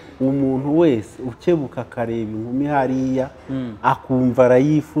ko umuntu wese ukebuka akareba inkumi hariya akumva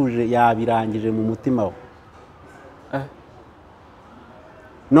arayifuje, yabirangije mu mutima we.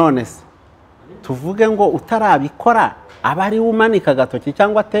 None se tuvuge ngo utarabikora aba ari umanika agatoki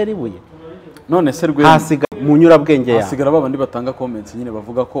cyangwa atera ibuye? None se Rwema, hasiga mu nyurabwenge yawe, hasigara babandi batanga comments nyine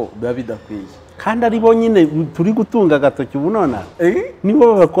bavuga ko biba bidakwiye, kandi ari bo nyine turi gutunga agatoki ubu none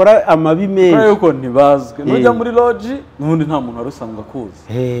nibo bakora amabi menshi yuko ntibazwe. Nujya muri lodge n'ubundi nta muntu warusanzwe akuzi.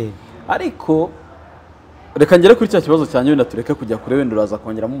 Ariko reka ngere kuri cya kibazo cyanjye, wenda tureke kujya kure, wenda uraza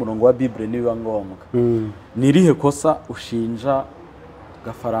kongeramo umurongo wa Bible niba ngombwa. Ni irihe kosa ushinja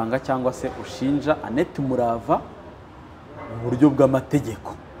Gafaranga cyangwa se ushinja Annette Murava mu buryo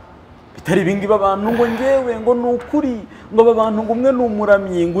bw'amategeko? Bitari ibingibi abantu ngo ngewe ngo ni ukuri, ngo abantu ngo umwe ni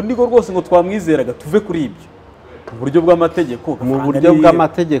umuramyi, ngo undi rwose ngo twamwizeraga, tuve kuri ibyo. Mu buryo bw'amategeko, mu buryo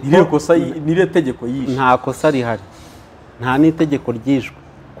bw'amategeko nire tegeko yishe? Nta kosa rihari, nta n'itegeko ryishwe.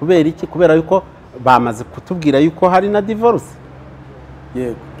 Kubera iki? Kubera yuko bamaze kutubwira yuko hari na divorce.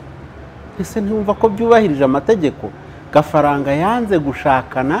 Yego. Ese ntiwumva ko byubahirije amategeko? Gafaranga yanze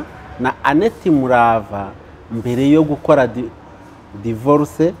gushakana na Annette Murava mbere yo gukora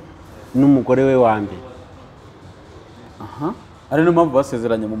divorce n'umugore we wa mbere. Ari no mpamvu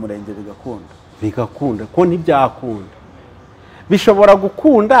basezeranye mu murenge bigakunda. Ko ntibyakunda. Bishobora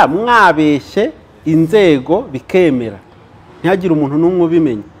gukunda mwabeshye inzego bikemera, ntihagire umuntu n'umwe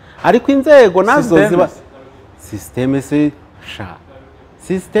ubimenya, ariko inzego nazo ziba systeme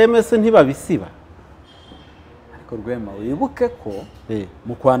se ntibabisiba. Ariko Rwema, wibuke ko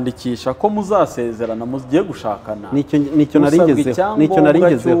mu kwandikisha ko muzasezerana mugiye gushakana, nicyo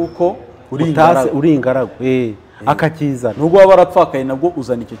naringezeho uko uri ingaragu, akakizana. Nubwo waba warapfakaye nabwo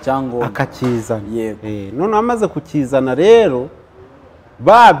uzana icyo cyangombwa akakizana. None amaze kukizana rero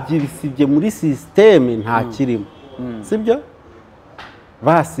babyibisibye muri systeme nta kirimo. sibyo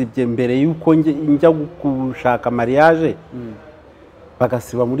basibye mbere yuko njya gushaka mariage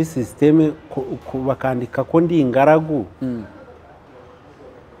bagasiba muri systeme bakandika ko ndi ingaragu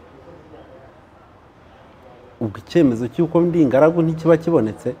ubwo icyemezo cy'uko ndi ingaragu ntikiba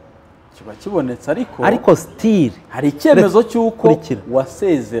kibonetse kiba kibonetse ariko still hari icyemezo cy'uko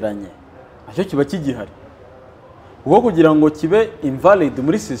wasezeranye nacyo kiba kigihari ubwo kugira ngo kibe invalid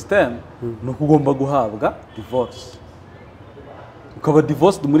muri system ni ukugomba guhabwa divorce ukaba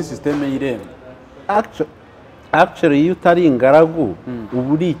divorced muri system y'irembo actually iyo utari ingaragu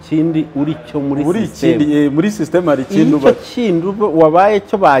ubu uri ikindi uri cyo muri system muri system hari ikintu wabaye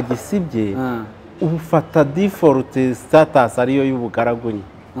cyo bagisibye ufata default status ariyo y'ubugaragu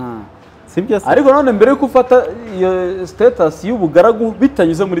sibyo se ariko none mbere yuko ufata iyo status y'ubugaragu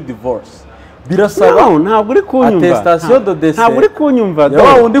bitanyuze muri divorce birasaba ntabwo uri kunyumva attestation de décès ntabwo uri kunyumva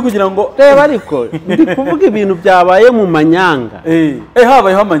yawa undi kugira ngo reba ariko ndi kuvuga ibintu byabaye mu manyanga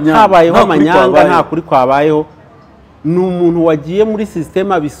habayeho amanyanga nta kuri kwabayeho ni umuntu wagiye muri system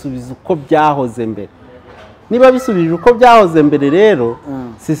abisubiza uko byahoze mbere niba bisubije uko byahoze mbere rero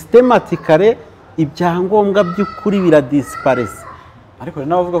systematically ibyangombwa by'ukuri biradisparese ariko rero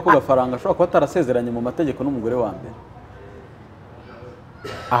nabavuga ko Gafaranga ashobora kuba atarasezeranye mu mategeko n'umugore wa mbere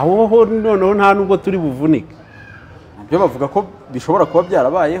aho noneho nta nubwo turi buvunike byo bavuga ko bishobora kuba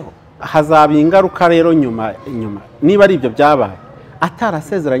byarabayeho hazaba ingaruka rero nyuma niba ari ibyo byabaye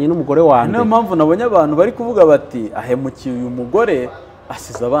atarasezeranye n'umugore wa mbere niyo mpamvu nabonye abantu bari kuvuga bati ahemukiye uyu mugore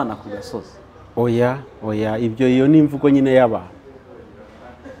asize abana ku gasozi oya ibyo iyo ni imvugo nyine y'abantu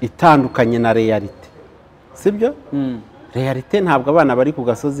itandukanye na realite sibyo realite ntabwo abana bari ku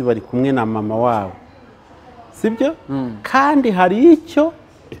gasozi bari kumwe na mama wabo sibyo kandi hari icyo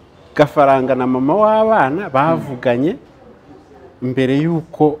Gafaranga na mama w'abana bavuganye mbere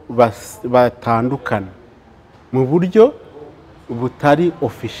y'uko batandukana mu buryo butari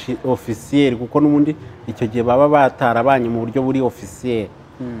officiel kuko n'ubundi icyo gihe baba batarabanye mu buryo buri officiel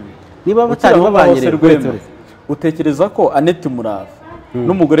niba batari babanye utekereza ko Annette Murava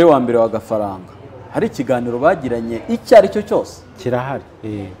n'umugore wa mbere wa Gafaranga hari ikiganiro bagiranye icyo ari cyo cyose kirahari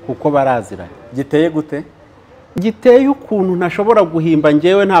kuko baraziranye giteye gute giteye ukuntu ntashobora guhimba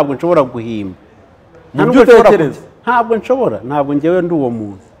ngewe ntabwo nshobora guhimba ntabwo ngewe ndi uwo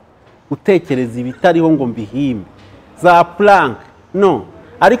muntu utekereza ibitariho ngo mbihimbe za plank no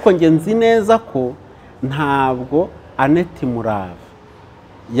ariko nge nzi neza ko ntabwo Annette Murava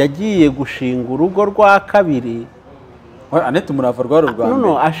yagiye gushinga urugo rwa kabiri Annette Murava rwari urwa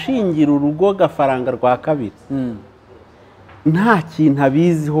mbere ashingira urugo Gafaranga rwa kabiri nta kintu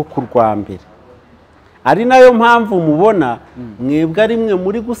abiziho ku rwa mbere ari nayo mpamvu mubona mwebwe ari mwe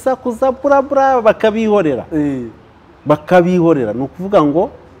muri gusakuza burabura bakabihorera ni ukuvuga ngo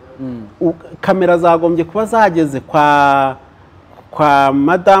kamera zagombye kuba zageze kwa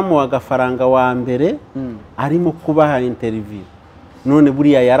madamu wa Gafaranga wa mbere arimo kubaha interview none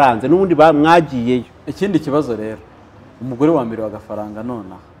buriya yaranze n'ubundi mwagiyeyo ikindi kibazo rero umugore wa mbere wa Gafaranga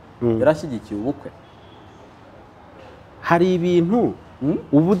nonaha yarashyigikiye ubukwe hari ibintu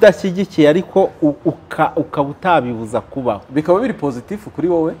ubu udashyigikiye ariko ukaba utabibuza kubaho bikaba biri pozitifu kuri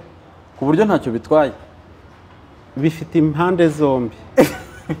wowe ku buryo ntacyo bitwaye bifite impande zombi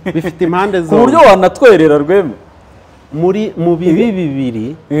ku buryo wanatwerera Rwema mu bibi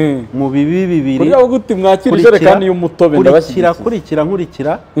bibiri kurya guti mwakira ijerekani y'umutobe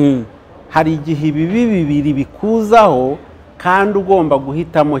nkurikira hari igihe ibibi bibiri bikuzaho kandi ugomba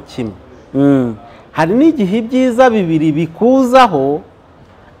guhitamo kimwe hari n'igihe ibyiza bibiri bikuzaho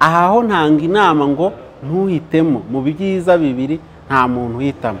aho ntanga inama ngo ntuhitemo mu byiza bibiri nta muntu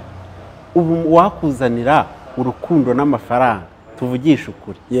uhitamo ubu wakuzanira urukundo n'amafaranga tuvugisha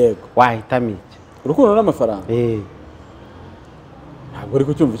ukuri yego wahitamo iki urukundo n'amafaranga ntabwo uri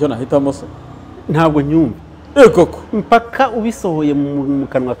kucyumva icyo nahitamo se ntabwo nyumva koko mpaka ubisohoye mu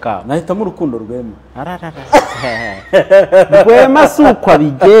kanwa kawe nahitamo urukundo Rwema Rwema si uko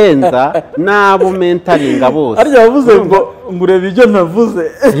abigenza n'abo mentaringa bose arya wavuze ngo urebe ibyo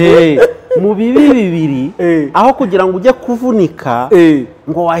navuze mu bibi bibiri aho kugira ngo ujye kuvunika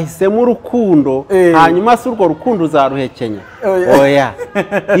ngo wahisemo urukundo hanyuma si urwo rukundo uzaruhekenya oya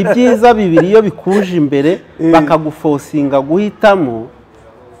ibyiza bibiri iyo bikuje imbere bakagufosinga guhitamo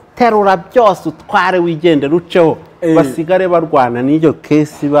terura byose utware wigendera uceho basigare barwana n'iyo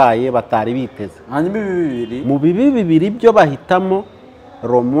kesi ibaye batari biteze hanyuma mu bibi bibiri byo bahitamo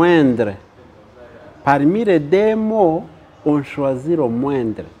romwendre parmi les deux mots on choisit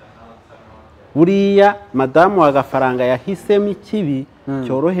romwendre buriya madamu wa Gafaranga yahisemo ikibi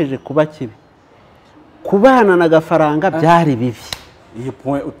cyoroheje kuba kibi kubana na Gafaranga byari bibi iyi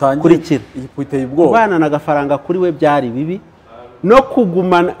point utangiye kurikira iyi point iteye ubwoba kubana na Gafaranga kuri we byari bibi no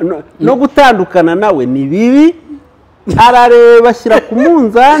kugumana no gutandukana nawe ni bibi arareba ashyira ku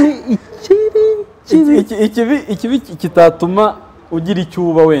munzani ikibi kitatuma ugira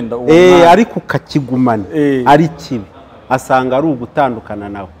icyuba wenda ariko ukakigumana ari kibi asanga ari ugutandukana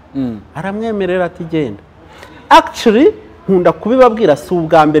nawe aramwemerera ati genda actually nkunda kubibabwira si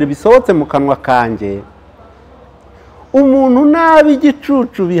ubwa mbere bisohotse mu kanwa kanjye umuntu nabi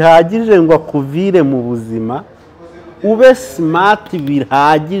igicucu bihagije ngo akuvire mu buzima ube smart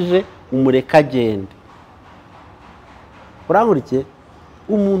bihagije umureka agende urankurikiye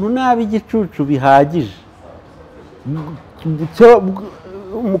umuntu nabi igicucu bihagije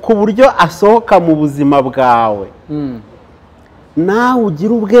ku buryo asohoka mu buzima bwawe nawe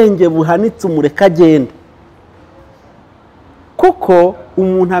ugira ubwenge buhanitse umureka agende kuko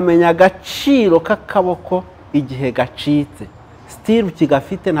umuntu amenya agaciro k'akaboko igihe gacitse still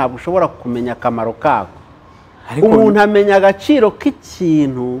ukigafite ntabwo ushobora kumenya akamaro kako umuntu amenya agaciro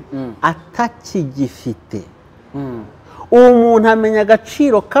k'ikintu atakigifite umuntu amenya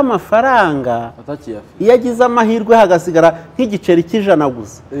agaciro k'amafaranga iyo agize amahirwe hagasigara nk'igiceri cy'ijana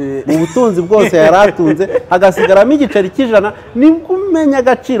gusa mu butunzi bwose yari atunze hagasigaramo igiceri cy'ijana nibwo umenya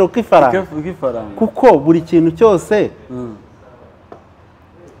agaciro k'ifaranga kuko buri kintu cyose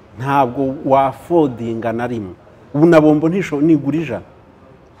ntabwo wafodinga na rimwe ubu na bombo nigura ijana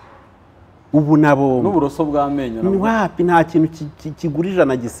ubu na bombo n'uburoso bw'amenyo wapi nta kintu kigura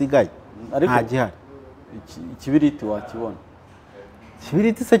ijana gisigaye nta gihari ikibiriti wakibona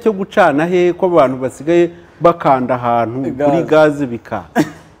ikibiriti se cyo gucana he ko abantu basigaye bakanda ahantu kuri gaze bika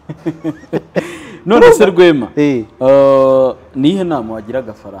none se Rwema nihe nama wagira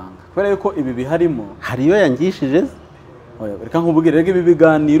Gafaranga kubera yuko ibi biharimo hariyo yangishije reka nkubwire rege ibi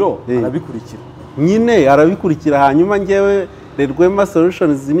biganiro arabikurikira nyine arabikurikira hanyuma ngewe Rwema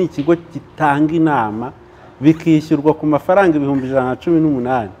Solutions ni ikigo gitanga inama bikishyurwa ku mafaranga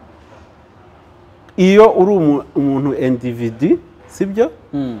 118 iyo uri umuntu individu sibyo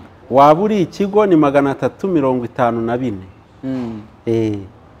waba uri ikigo ni 354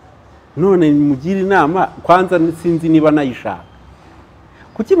 none mugira inama kwanza sinzi niba nayishaka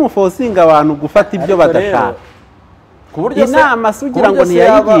kuki mufosinga abantu gufata ibyo badashaka inama sugira ngo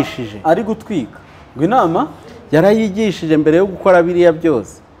ntiyayigishije ari gutwika ngo inama yarayigishije mbere yo gukora biriya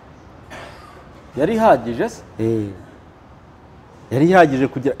byose yari ihagije se yari ihagije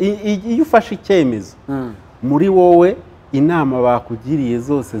kugira iyo ufashe icyemezo muri wowe inama bakugiriye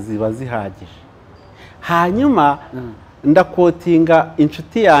zose ziba zihagije hanyuma ndakotinga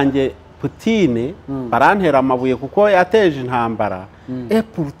inshuti yanjye Putine barantera amabuye kuko yateje intambara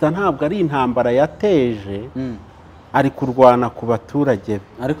Puruta ntabwo ari intambara yateje ari kurwana ku baturage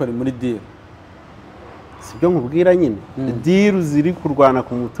ariko ari muri deal sibyo nkubwira nyine deal ziri kurwana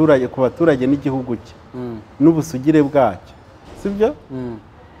ku muturage ku baturage n'igihugu cye n'ubusugire bwacyo sibyo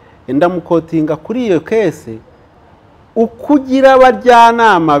ndamukotinga kuri iyo kese ukugira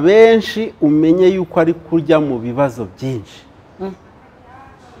abajyanama benshi umenye yuko ari kurya mu bibazo byinshi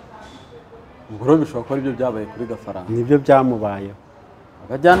ubwo bishobora kuba aribyo byabaye kuri Gafaranga nibyo byamubayeho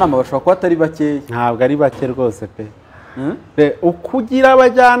abajyanama bashobora kuba atari bakeya ntabwo ari bake rwose pe ukugira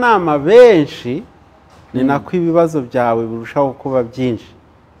abajyanama benshi ni nako ibibazo byawe birushaho kuba byinshi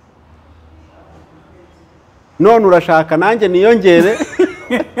none urashaka nanjye niyongere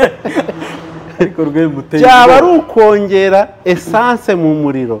ariko Rwema byaba ari ukongera esanse mu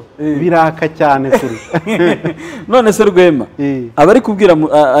muriro biraka cyane kurusha none se Rwema abari kubwira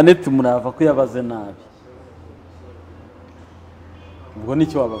Annette Murava ko yabaze nabi ubwo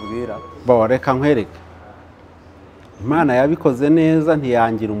nicyo wababwira reka nkwereke Imana yabikoze neza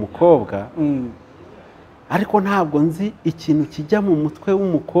ntiyangira umukobwa ariko ntabwo nzi ikintu kijya mu mutwe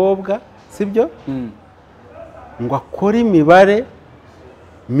w'umukobwa sibyo ngo akore imibare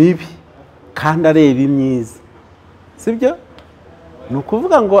mibi kandi areba imyiza sibyo ni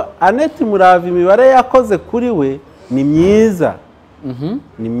ukuvuga ngo Annette Murava imibare yakoze kuri we ni myiza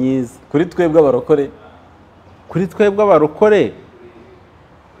ni myiza kuri twebwe abarokore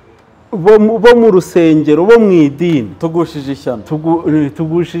bo mu rusengero bo mu idini tugushije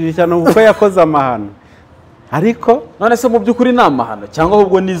ishyano kuko yakoze amahano ariko none se mu by'ukuri ni amahano cyangwa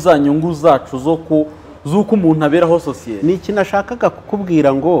ahubwo ni za nyungu zacu z'uko umuntu aberaho sosiyete ni ikintu nashakaga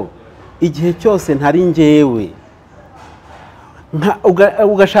kukubwira ngo igihe cyose ntari njyewe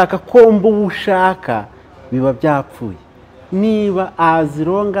ugashaka ko mba uwo ushaka biba byapfuye niba as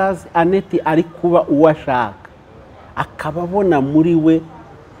long as Annette ari kuba uwo ashaka akaba abona muri we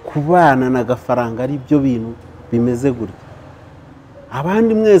kubana na Gafaranga ari byo bintu bimeze gutya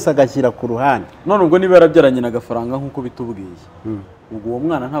abandi mwese agashyira ku ruhande none ubwo niba yarabyaranye na Gafaranga nk'uko bitubwiye ubwo uwo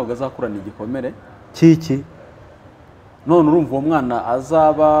mwana ntabwo azakurana igikomere kiki none urumva uwo mwana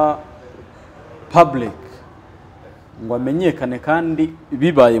azaba public ngo amenyekane kandi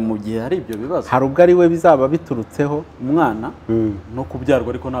bibaye mu gihe hari ibyo bibazo hari ubwo ari we bizaba biturutseho umwana no kubyarwa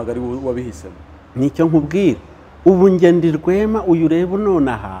ariko ntabwo ari we wabihisemo nicyo nkubwira ubu ngende Rwema uyu reba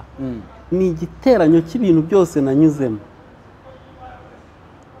nonaha ni igiteranyo cy'ibintu byose nanyuzemo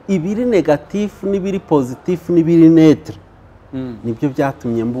ibiri negatifu n'ibiri pozitifu n'ibiri netre nibyo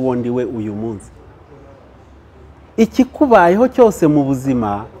byatumye mbuwondi we uyu munsi ikikubayeho cyose mu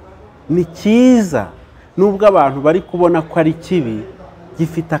buzima ni cyiza nubwo abantu bari kubona ko ari kibi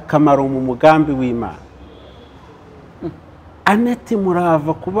gifite akamaro mu mugambi w'Imana Aneti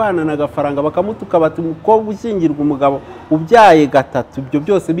Murava kubana na Gafaranga bakamutuka bati umukobwa ushyingirwa umugabo ubyaye gatatu ibyo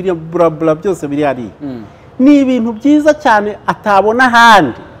byose biri burabura byose biri hari ni ibintu byiza cyane atabona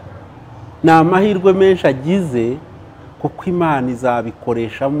ahandi ni amahirwe menshi agize kuko Imana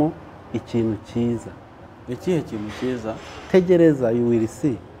izabikoreshamo ikintu cyiza ikihe kintu cyiza tegereza you will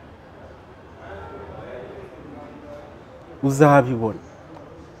see uzabibona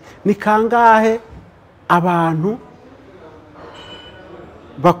ni kangahe abantu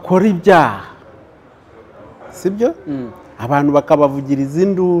bakora ibyaha sibyo abantu bakabavugiriza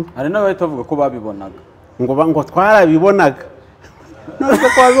induru hari n'abahita bavuga ko babibonaga ngo twarabibonaga none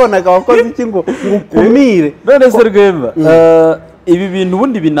ko wabibonaga wakoze iki ngo ukumire none se Rwema ibi bintu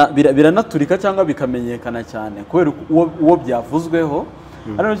ubundi biranaturika cyangwa bikamenyekana cyane kubera uwo byavuzweho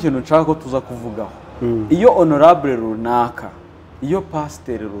ari n'ikintu nshaka ko tuza kuvugaho iyo honorable runaka iyo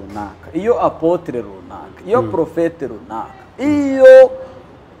pasiteri runaka iyo apotre runaka iyo profete runaka iyo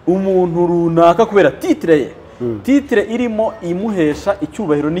umuntu runaka kubera titre ye titre irimo imuhesha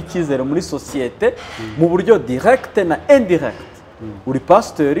icyubahiro n'icyizere muri societe mu buryo direct na indirect uri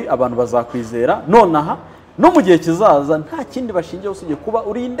pasiteri abantu bazakwizera nonaha no mu gihe kizaza nta kindi bashingiye usibye kuba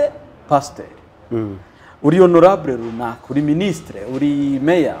urinde pasiteri uri honorable runaka uri ministre uri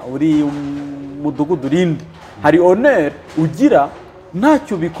meya uri mudugudu urinde hari honneur ugira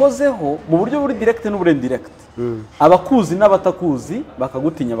ntacyo bikozeho mu buryo buri direct n'uburi indirect abakuzi n'abatakuzi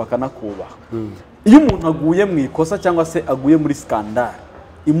bakagutinya bakanakubaha iyo umuntu aguye mu ikosa cyangwa se aguye muri skandal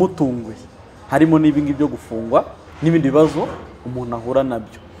imutunguye harimo n'ibingi byo gufungwa n'ibindi bibazo umuntu ahura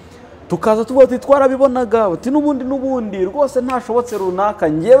nabyo tukaza tuvuga ati twarabibonaga ati n'ubundi rwose ntashobotse runaka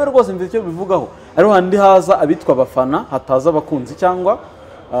ngewe rwose mfite icyo bivugaho ariho handi haza abitwa abafana hataza abakunzi cyangwa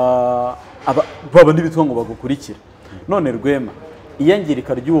baba n'ibitwa ngo bagukurikira none Rwema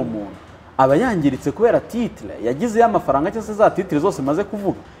iyangirika ry'uwo muntu aba yangiritse kubera titre yagizeyo amafaranga cyangwa se za titre zose maze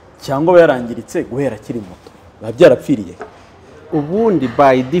kuvuga cyangwa aba yarangiritse guhera akiri muto biba byarapfiriye ubundi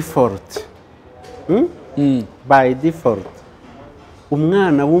by default by default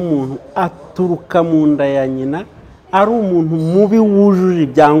umwana w'umuntu aturuka mu nda ya nyina ari umuntu mubi wujuje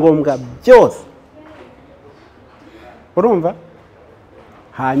ibyangombwa byose urumva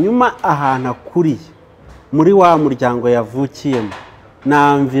hanyuma ahantu akuriye muri wa muryango yavukiyemo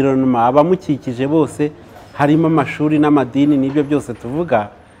na environnement abamukikije bose harimo amashuri n'amadini n'ibyo byose tuvuga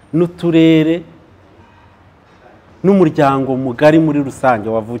n'uturere n'umuryango mugari muri rusange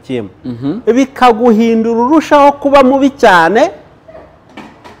wavukiyemo bikaguhindura urushaho kuba mubi cyane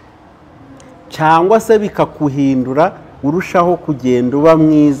cyangwa se bikakuhindura urushaho kugenda uba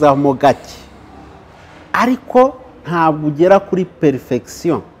mwiza mo gake ariko ntabwo ugera kuri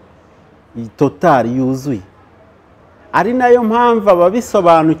perfection total yuzuye ari nayo mpamvu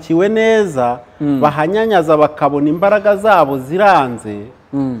ababisobanukiwe neza bahanyanyaza bakabona imbaraga zabo ziranze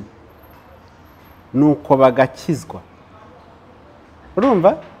nuko bagakizwa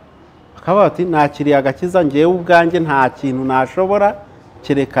urumva bakaba bati nakiriye agakiza ngewe ubwanjye nta kintu nashobora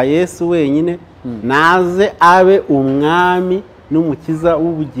kereka Yesu wenyine naze abe umwami n'umukiza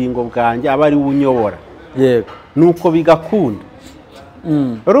w'ubugingo bwanjye aba ari unyobora yego nuko bigakunda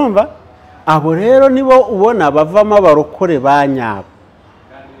urumva abo rero nibo ubona bavamo abarokore ba nyabo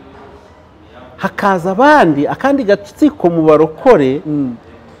hakaza abandi akandi gatsiko mu barokore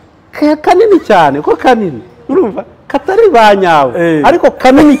kanini cyane ko kanini urumva katari ba nyabo ariko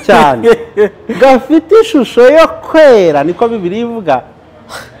kanini cyane gafite ishusho yo kwera niko Bibiliya ivuga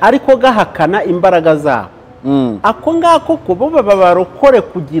ariko gahakana imbaraga zabo ako ngako ko bo baba barokore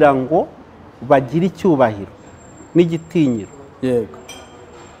kugira ngo bagire icyubahiro n'igitinyiro yego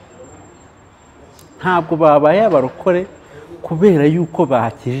ntabwo babaye abarokore kubera yuko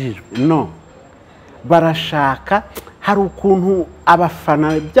bakijijwe no barashaka hari ukuntu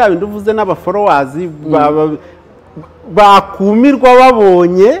abafana bya bindi uvuze n'abaforowazi bakumirwa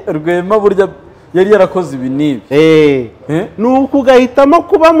babonye Rwema burya yari yarakoze ibi n'ibi nuko ugahitamo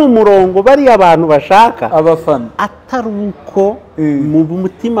kuba mu murongo bari abantu bashaka abafana atari uko mu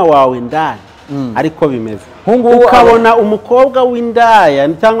mutima wawe ndani ariko bimeze Hungu ukabona umukobwa w'indaya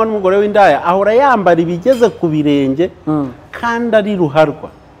cyangwa n'umugore w'indaya ahora yambara ibigeze ku birenge kandi ari ruharwa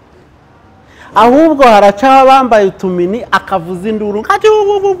ahubwo haracaho bambaye utumini akavuza induru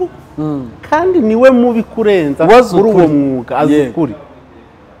kandi niwe mubi kurenza muri uwo mwuga azi ukuri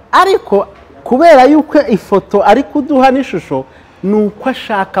ariko kubera yuko ifoto ari kuduha n'ishusho ni uko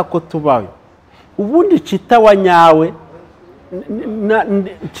ashaka ko tubayo ubundi cita wa nyawe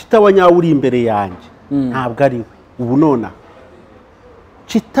uri imbere yanjye ntabwo ari we ubu nonaha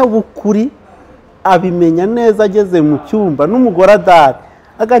cita w'ukuri abimenya neza ageze mu cyumba n'umugore adahari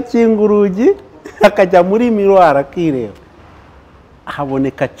agakinga urugi akajya muri miruwari akireba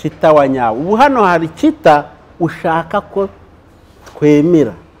haboneka cita wa nyawe ubu hano hari cita ushaka ko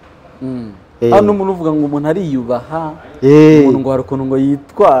twemera hano umuntu uvuga ngo umuntu ariyubaha umuntu ngo hari ukuntu ngo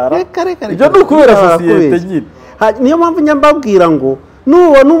yitwara ibyo ni ukubera sosiyete nyine niyo mpamvu nyambabwira ngo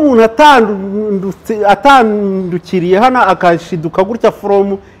nubona umuntu atandukiriye hano akashiduka gutya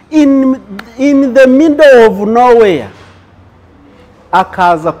from in the middle of nowhere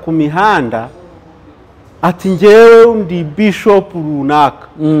akaza ku mihanda ati ngewe ndi bishop runaka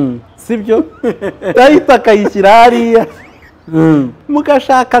sibyo ahita akayishyira hariya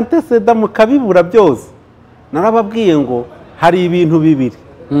mugashaka anteceda mukabibura byose narababwiye ngo hari ibintu bibiri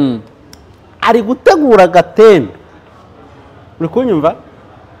ari gutegura agatendo uri kunyumva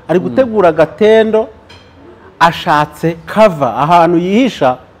ari gutegura agatendo ashatse kava ahantu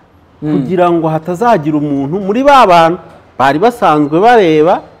yihisha kugira ngo hatazagira umuntu muri ba bantu bari basanzwe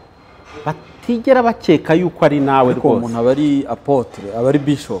bareba batigera bakeka yuko ari nawe rwose umuntu aba ari apotre aba ari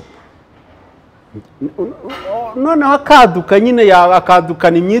bishop noneho akaduka nyine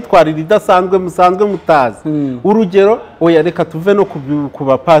akadukana imyitwarire idasanzwe musanzwe mutazi urugero oya reka tuve no ku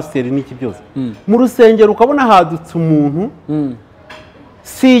bapasiteri n'iki byose mu rusengero ukabona hadutse umuntu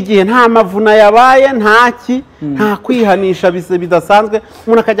si igihe nta mavuna yabaye nta kwihanisha bidasanzwe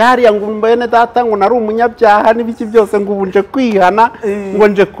umuntu akajya hariya ngo mbene data ngo nari umunyabyaha n'ibiki byose ngo ubu nje kwihana ngo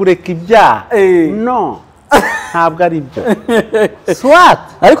nje kureka ibyaha no ntabwo ari byo swat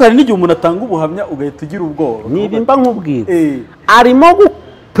ariko hari n'igihe umuntu atanga ubuhamya ugahita ugira ubwoba nibimba nkubwira arimo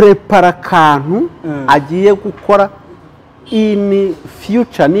guprepara akantu agiye gukora in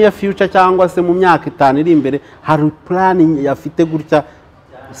future near future cyangwa se mu myaka 5 iri imbere hari planning yafite gutya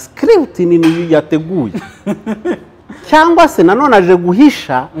script nini yateguye cyangwa se nanone aje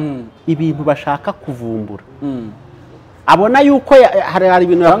guhisha ibintu bashaka kuvumbura abona yuko hari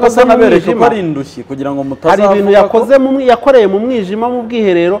ibintu yakoze mu mwijima ari indushyi kugira ngo hari ibintu yakoreye mu mwijima mu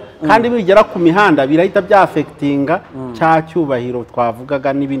bwiherero kandi bigera ku mihanda birahita bya affectinga cya cyubahiro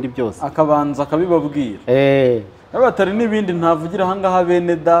twavugaga n'ibindi byose akabanza akabibabwira batari n'ibindi ntavugira ahangaha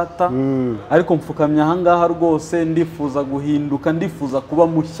bene data ariko mfukamya ahangaha rwose ndifuza guhinduka ndifuza kuba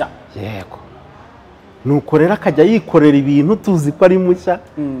mushya yego nuko rero akajya yikorera ibintu tuzi ko ari mushya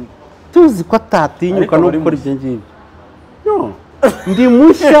tuzi ko atatinyuka no gukora ibyo ngibyo no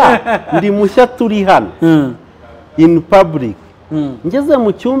ndi mushya turi hano in public ngeze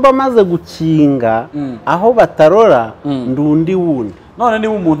mu cyumba maze gukinga aho batarora ndundi wundi none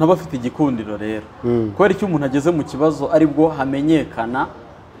niba umuntu aba afite igikundiro rero kubera icyo umuntu ageze mu kibazo aribwo hamenyekana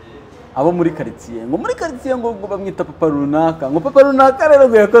abo muri quartier ngo muri quartier ngo bamwita papa runaka ngo papa runaka rero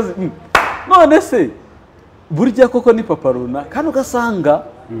ngo yakoze none se burya koko ni papa runaka kandi ugasanga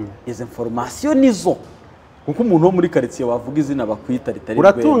izo information nizo kuko umuntu wo muri quartier wavuga izina bakwita ritari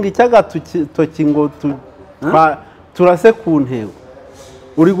uratunga icyagatoki ngo turase ku ntego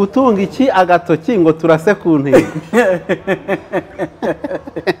uri gutunga iki agatoki ngo turase ku ntego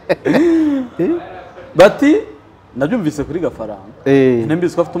bati nabyumvise kuri Gafaranga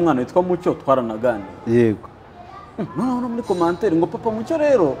ntembizi ko afite umwana witwa Mucyo twaranaganira yego no muri commentaire ngo papa Mucyo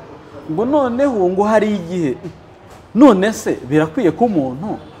rero ngo noneho ngo hari igihe none se birakwiye ko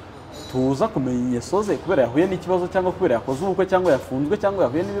umuntu tuza kumenya ingeso ze kubera yahuye n'ikibazo cyangwa kubera yakoze ubukwe cyangwa yafunzwe cyangwa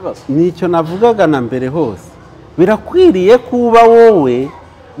yahuye n'ibibazo nicyo navugaga na mbere hose birakwiriye kuba wowe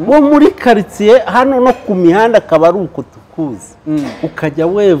wo muri quartier hano no ku mihanda akaba ari uko tukuzi ukajya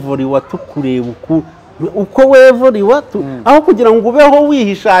wevuriwa tukureba uko wevuriwa aho kugira ngo ubeho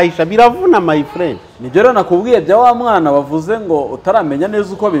wihishahisha biravuna my friend nibyo rero nakubwiye bya wa mwana wavuze ngo utaramenya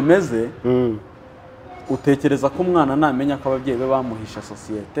neza uko bimeze utekereza ko umwana namenya ko ababyeyi be bamuhisha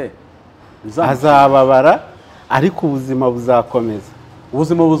societe azababara ariko ubuzima buzakomeza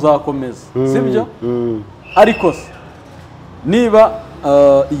sibyo ariko se niba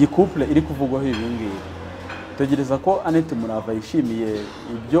iyi couple iri kuvugwaho ibi ngibi utegereza ko Annette Murava yishimiye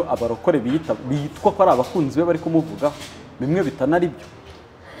ibyo abarokore bitwa ko ari abakunzi be bari kumuvugaho bimwe bitanari byo?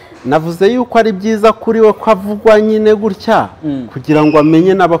 navuze yuko ari byiza kuri we ko avugwa nyine gutya kugira ngo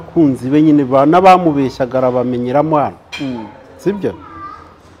amenye n'abakunzi be nyine n'abamubeshyaga arabamenyeramo hano sibyo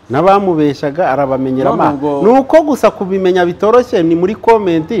n'abamubeshyaga arabamenyeramo nuko gusa kubimenya bitoroshye ni muri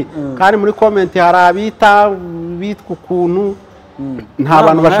komenti kandi muri komenti hari abitwa ukuntu nta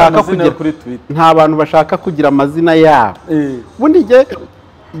bantu bashaka kugira amazina yabo ubundi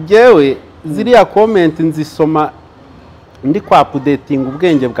jyewe ziriya komenti nzisoma ndi kwa updating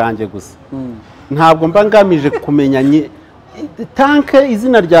ubwenge bwanjye gusa ntabwo mba ngamije kumenya tanke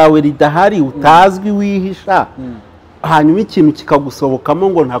izina ryawe ridahari utazwi wihisha hanyuma ikintu kikagusobokamo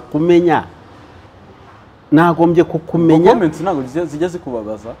ngo ntakumenya nagombye kukumenya comments ntabwo zijya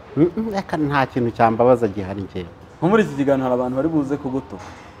zikubabaza reka nta kintu cyambabaza gihari njyewe nko muri iki kiganiro hari abantu bari buze kugutuka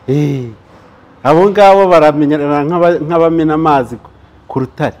abo ngabo baramenyana nk'abamena amazi ku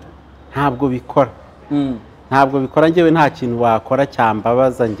rutare ntabwo bikora njyewe nta kintu wakora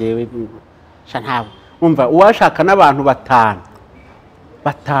cyambabaza njyewe ntabwo umva uwashaka n'abantu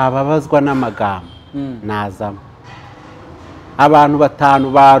batababazwa n'amagambo nazamo abantu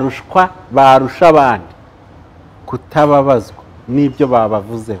 5 barusha abandi kutababazwa n'ibyo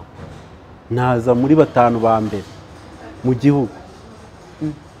babavuzeho naza muri 5 ba mbere mu gihugu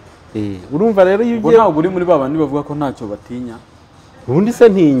urumva rero iyo ugiye ntabwo uri muri babandi bavuga ko ntacyo batinya ubundi se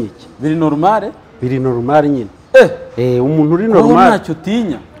ntinyiki biri normale nyine umuntu uri normale ntacyo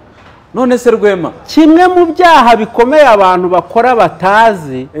utinya none se Rwema kimwe mu byaha bikomeye abantu bakora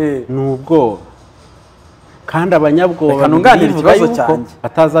batazi ni ubwoba kandi abanyabwoba ntunganira ikibazo cyanjye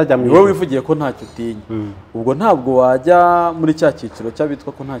atazajya mu wowe wivugiye ko ntacyo utinya ubwo ntabwo wajya muri cya cyiciro cy'abitwa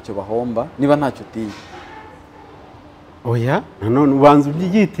ko ntacyo bahomba niba ntacyo utinya oya nanone ubanza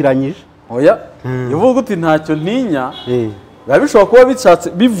ubyitiranyije oya uvuga uti ntacyo ntinya biba bishobora kuba bishatse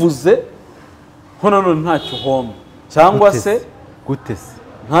bivuze ko nanone ntacyo uhomba cyangwa se gute se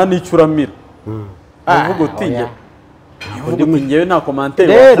nta n'icyo uramira uvuga uti ngewe nta komantere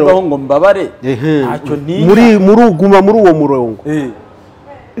wavugaho ngo mbabare ntacyo ntinya muri uwo murongo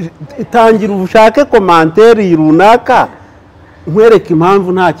tangira ushake komantere runaka nkwereka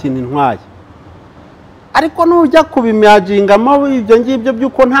impamvu nta kintu intwaye ariko nujya kubimyajingamo ibyo ngibyo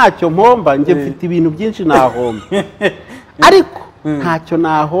by'uko ntacyo mpomba njye mfite ibintu byinshi nahomba ariko ntacyo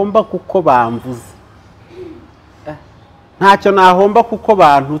nahomba kuko bamvuze ntacyo nahomba kuko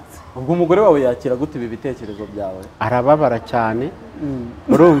bantutse ubwo umugore wawe yakira gute ibi bitekerezo byawe arababara cyane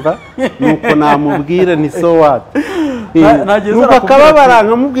urumva nuko namubwira ni so what nuko akababara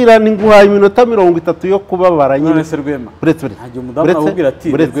nkamubwira ni nguhaye iminota 30 yo kubabara nyine none se Rwema uretse ntajye umudamu akubwira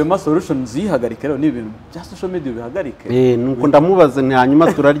ati Rwema solutions yihagarike rero ni ibintu bya social media bihagarike nuko ndamubaza nti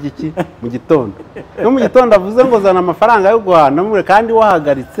hanyuma turarya iki mu gitondo no mu gitondo avuze ngo zana amafaranga yo guhana mure kandi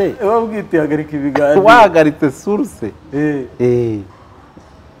wahagaritse wabwite hagarika ibiganiro wahagaritse source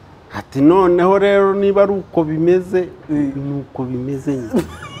ati noneho rero niba ari uko bimeze nuko bimeze nyine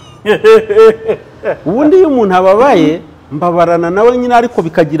ubundi iyo umuntu ababaye mbabarana nawe nyine ariko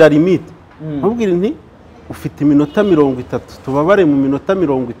bikagira limite mubwira nti ufite iminota 30 tubabare mu minota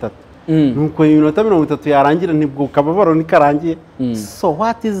 30 nuko iyo minota 30 yarangira ntibwo kababaro nikarangiye so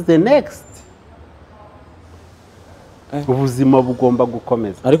what is the next ubuzima bugomba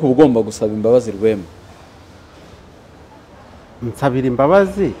gukomeza ariko ugomba gusaba imbabazi Rwema nsabira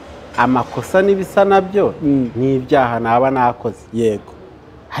imbabazi amakosa n'ibisa nabyo ni ibyaha naba nakoze yego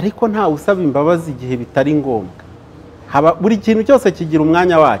ariko nta usaba imbabazi igihe bitari ngombwa buri kintu cyose kigira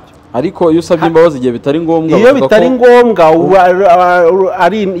umwanya wacyo ariko iyo usabye imbabazi igihe bitari ngombwa iyo bitari ngombwa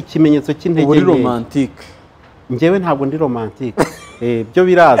ari ikimenyetso cy'intege nke uri romantique njyewe ntabwo ndi romantique byo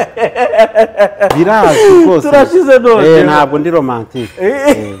birazi rwose turashize none ntabwo ndi romantique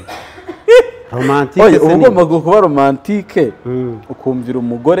romantique ugomba kuba romantique ukumvira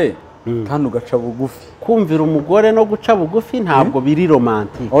umugore kandi ugaca bugufi kumvira umugore no guca bugufi ntabwo biri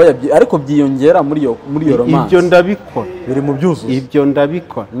romantique ariko byiyongera muri iyo romance ibyo ndabikora biri mu byuzuzo ibyo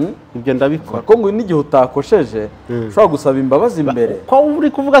ndabikora ko ngo n'igihe utakosheje ushobora gusaba imbabazi imbere ko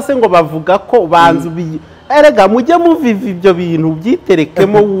uri kuvuga se ngo bavuga ko banze erega mujye muviva ibyo bintu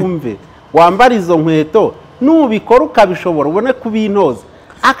byiterekemo wumve wambara izo nkweto nubikora ukabishobora ubone kubinoza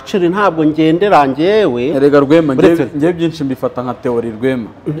actually ntabwo ngendera njyewe erega Rwema ngiye byinshi mbifata nka theory Rwema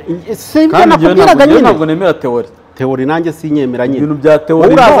sibyo nakubwiraga nyine ntabwo nemera theory nanjye sinyemera nyine ibintu bya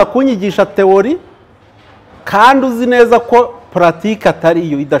theory uraza kunyigisha theory kandi uzi neza ko pratique atari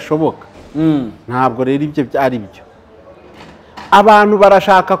iyo idashoboka ntabwo rero ibyo byari byo abantu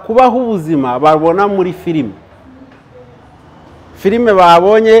barashaka kubaho ubuzima babona muri filime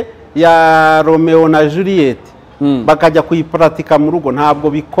babonye ya Romeo na Juliet bakajya kuyiparatika mu rugo ntabwo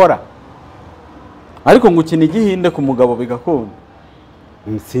bikora. ariko ngo ukina igihinde ku mugabo bigakunda.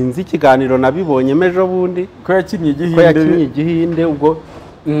 Sinzi ikiganiro nabibonye ejo bundi ko yakinnye igihinde ubwo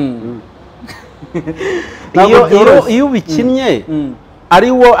iyo ubikinnye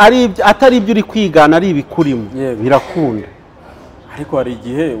atari ibyo uri kwigana ari ibikurimo birakunda. ariko hari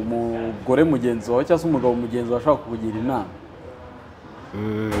igihe umugore mugenzi wawe cyangwa se umugabo mugenzi wawe ashaka kukugira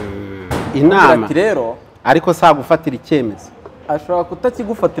inama rero ariko saa gufatira icyemezo ashobora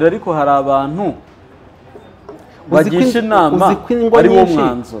kutakigufatira, ariko hari abantu bagisha inama ari wo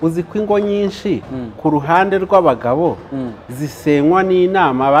mwanzuro. uzi ko ingo nyinshi ku ruhande rw'abagabo zisenywa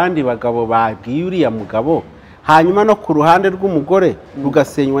n'inama abandi bagabo babwiye uriya mugabo, hanyuma no ku ruhande rw'umugore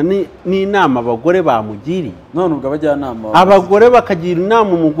rugasenywa n'inama abagore bamugiriye. none ubwo abajyanama abagore bakagira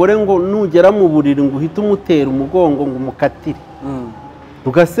inama umugore ngo nugera mu buriri ngo uhite umutera umugongo ngo umukatire,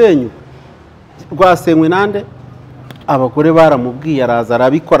 rugasenywa. Rwasenywe nande? Abagore baramubwiye, araza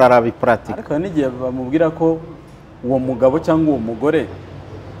arabikora, arabiparatika. ariko n'igihe bamubwira ko uwo mugabo cyangwa uwo mugore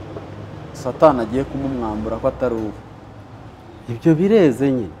Satani agiye kumumwambura ko atari uwo, ibyo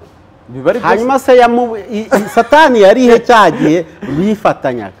bireze nyine. hanyuma se Satani yari ihe cyagiye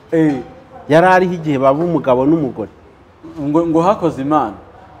bifatanyaga, yari ariho igihe baba umugabo n'umugore ngo hakoze Imana,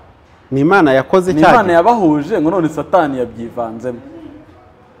 ni Imana yakoze cyagiye, ni Imana yabahuje, ngo none Satani yabyivanzemo.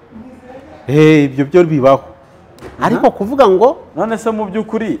 Ibyo byo bibaho. ariko kuvuga ngo none se mu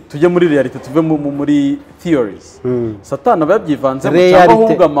by'ukuri tujye muri reality, tuve muri theories, Satani aba yabyivanzemo cyangwa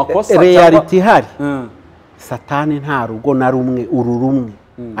ahubwo amakosa reality ihari. Satani nta rugo na rumwe uru rumwe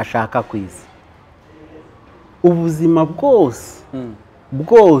ashaka ku isi. Ubuzima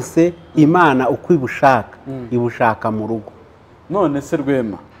bwose Imana uko ibushaka ibushaka mu rugo. none se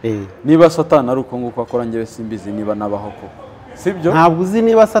Rwema, niba Satani ari uko nguko akora, njyewe simbizi niba nabaho koko, sibyo? Ntabwo uzi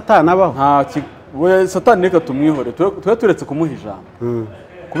niba Satani abaho. Satani reka tumwihore, tuba turetse kumuha ijambo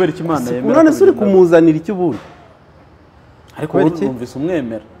kubera icyo Imana yemera. none se uri kumuzanira icyo ubundi? ariko wumvise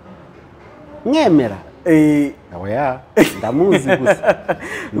umwemera? Mwemera? oya, ndamuzi gusa.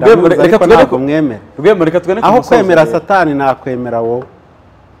 Ariko ntabwo mwemera. Aho kwemera Satani nakwemera wowe.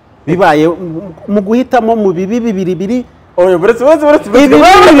 Bibaye mu guhitamo mu bibi bibiri oya buretse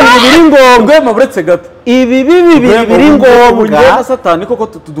ngombwa, buretse gato, ibi bibiri ngombwa. Satani koko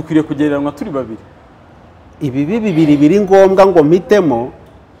tudukwiriye kugereranwa turi babiri. Ibi bibiri ngombwa ngo mpitemo,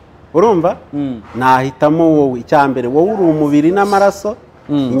 urumva? Nahitamo wowe. Icyambere, wowe uri umubiri n'amaraso,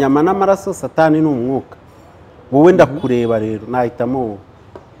 inyama n'amaraso, Satani ni umwuka. Wowe ndakureba rero, nahitamo wowe.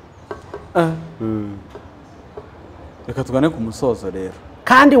 Reka tugane ku musozo rero.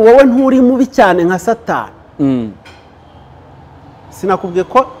 Kandi wowe nturi mubi cyane nka Satani. Sinakubwiye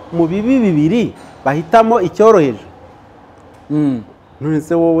ko mu bibi bibiri bahitamo icyoroheje. None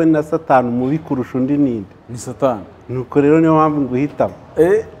se wowe na Satani umubi kurusha undi ninde? Ni Satani. Nuko rero niyo mpamvu nguhitamo.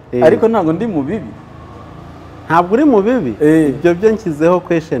 Ariko ntabwo ndi mu bibi. Ntabwo uri mu bibi? Ibyo byo nshyizeho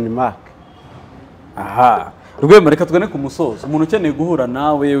question mark. Aha. Rwema, reka tugane ku musozo. Umuntu ukeneye guhura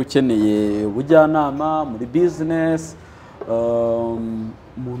nawe, ukeneye ubujyanama muri business,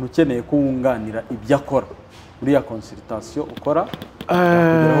 umuntu ukeneye kuwunganira ibyo akora muri ya consultation ukora,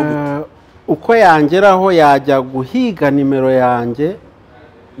 uko yangeraho yajya guhiga nimero yanjye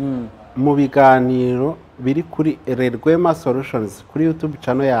mu biganiro biri kuri Rwema Solutions kuri YouTube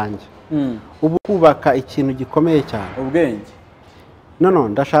channel yanjye. Ubu kubaka ikintu gikomeye cyane. Ubwenge. No,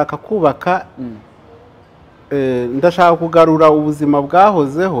 ndashaka kubaka, ndashaka kugarura ubuzima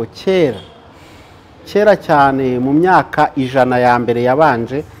bwahozeho kera cyane mu myaka 100 ya mbere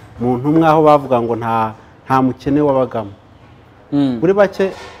yabanje mu ntumwa, aho bavuga ngo nta mukene wabagamo. Muri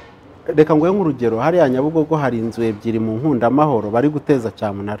bake, reka ngoye nk'urugero, hariya Nyabugogo hari inzu ebyiri mu Nkundamahoro bari guteza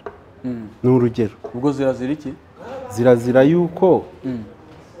cyamunara. Ni urugero. Ubwo zirazira iki? Zirazira yuko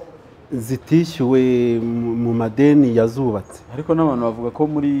zitishyuwe mu madeni yazubatse. Ariko n'abantu bavuga ko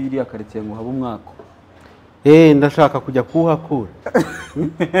muri iriya quartier ngo haba umwako. Ndashaka kujya kuhakura.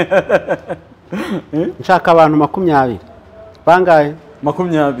 Nshaka abantu 20. Bangahe?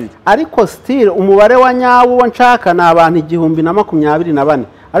 20. Ariko still umubare wa nyawo nshaka ni abantu 1024.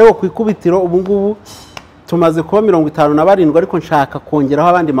 Ariko ku ikubitiro ubu ngubu tumaze kuba 57, ariko nshaka kongeraho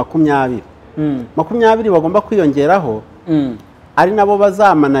abandi 20. 20 bagomba kwiyongeraho, ari nabo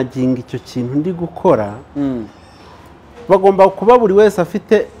bazamanaginga icyo kintu ndi gukora. Bagomba kuba buri wese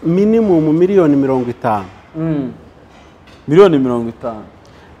afite minimum miliyoni 50. Miliyoni 50.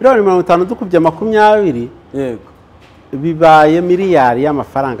 Miliyoni 50 dukubye 20, yego, bibaye miliyari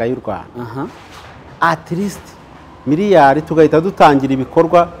y'amafaranga y'u Rwanda. At least miliyari tugahita dutangira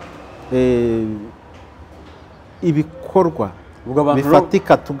ibikorwa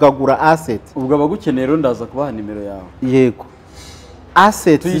bifatika tugagura asset. Ubwo abagukeneye rero ndaza kubaha nimero yawe. Yego.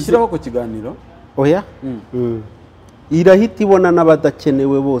 Asset tuyishyiraho ku kiganiro. Oya. Irahita ibona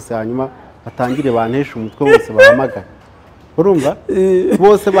n'abadakenewe bose hanyuma batangire bantesha umutwe bose bahamagara. Urumva?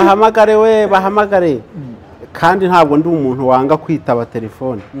 Bose bahamagare kandi ntabwo ndi umuntu wanga kwitaba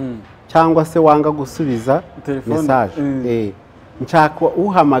telefone cyangwa se wanga gusubiza message. Nshaka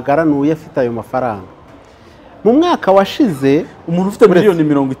uhamagara n'uye afite ayo mafaranga. Mu mwaka washize umuntu ufite miliyoni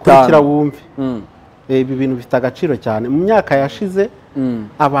 50 kurikira wumve. Ibi bintu bifite agaciro cyane. Mu myaka yashize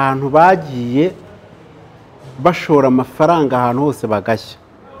abantu bagiye bashora amafaranga ahantu hose bagashya,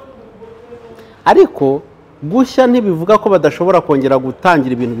 ariko gushya ntibivuga ko badashobora kongera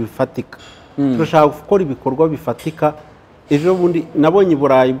gutangira ibintu bifatika. Turashaka gukora ibikorwa bifatika. Ejo bundi nabonye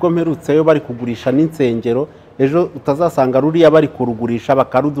Burayi bwo mperutseyo bari kugurisha n'insengero, ejo utazasanga ruriya bari kurugurisha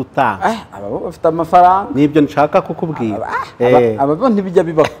bakarudutanga. Aba bafite amafaranga. Nibyo nshaka kukubwira. Aba ntibijya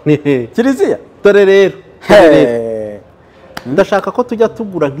bibaho. Kiriziya dore rero ndashaka ko tujya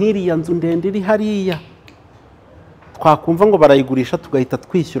tugura nk'iriya nzu ndende iri hariya, twakumva ngo barayigurisha tugahita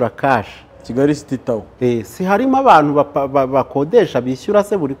twishyura cash. Kigali City Tower. Si harimo abantu bakodesha bishyura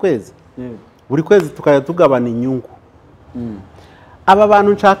se buri kwezi. Buri kwezi tukajya tugabana inyungu. Aba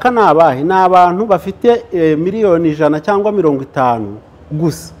bantu nshaka nabahe ni abantu bafite miliyoni 100 cyangwa 50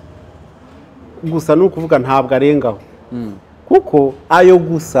 gusa ni ukuvuga ntabwo arengaho, kuko ayo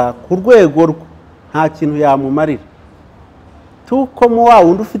gusa ku rwego rwo nta kintu yamumarira. Tuko mu wa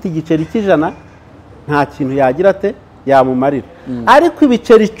wundi ufite igiceri cy'ijana nta kintu yagira ate yamumarira. Ariko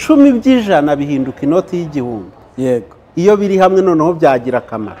ibiceri 10 by'ijana bihinduka inoti y'igihumbi. Yego. Iyo biri hamwe noneho byagira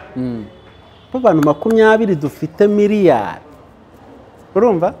akamaro. Abantu 20 dufite miliyari.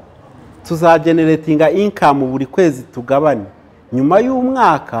 Urumva? Tuzageneratinga income buri kwezi tugabane. Nyuma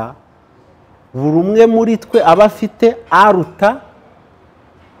y'umwaka buri umwe muri twe aba afite aruta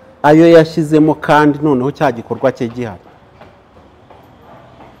ayo yashizemo, kandi noneho cya gikorwa cye gihari.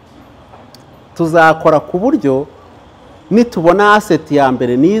 Tuzakora ku buryo nitubona asset ya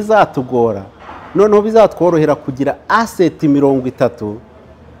mbere nizatugora, noneho bizatworohera kugira asset 30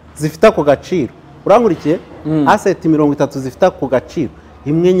 zifite ako gaciro. Urankurikiye? Asset 30 zifite ako gaciro.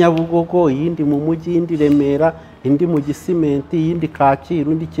 Imwe Nyabugogo, yindi mu mujyi, indi Remera, indi mu Gisimenti, yindi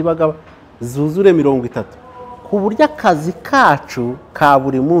Kacyiru, indi Kibagabaga, zuzure 30. Ku buryo akazi kacu ka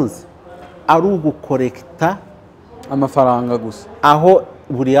buri munsi ari ugukorekta amafaranga gusa, aho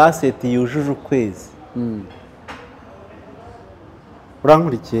buri asset yujuje ukwezi.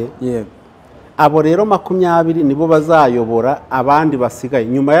 Urankurikiye? Yego. Abo rero 20 nibo bazayobora abandi basigaye.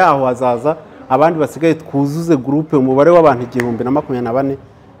 Nyuma yaho hazaza abandi basigaye, twuzuze groupe umubare w'abantu 1024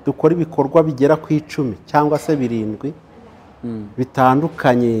 dukora ibikorwa bigera ku 10 cyangwa se 7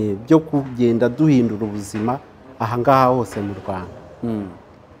 bitandukanye byo kugenda duhindura ubuzima aha ngaha hose mu Rwanda.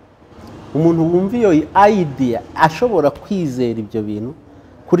 Umuntu wumva iyo idea ashobora kwizera ibyo bintu.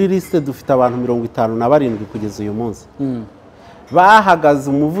 Kuri liste dufite abantu 57 kugeza uyu munsi. Bahagaze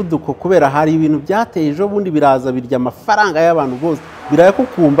umuvuduko kubera hari ibintu byateye ejo bundi biraza birya amafaranga y'abantu bose, biraye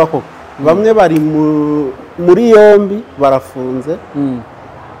kukumva ko bamwe bari muri yombi barafunze.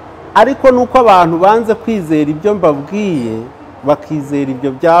 Ariko nuko abantu banze kwizera ibyo mbabwiye, bakizera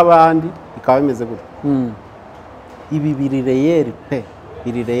ibyo by'abandi, bikaba bimeze gutyo. Ibi birireyeri pe,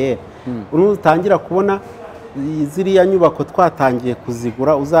 birireyeri. Utangira kubona ziriya nyubako twatangiye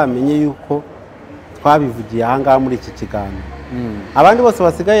kuzigura, uzamenye yuko twabivugiye aha ngaha muri iki kiganiro. Abandi bose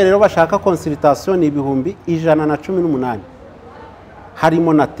basigaye rero bashaka consultation ibihumbi 118,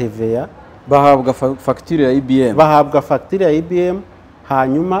 harimo na TVA. Bahabwa facture ya IBM. Bahabwa facture ya IBM,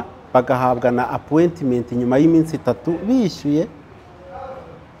 hanyuma bagahabwa na appointment nyuma y'iminsi 3 bishyuye.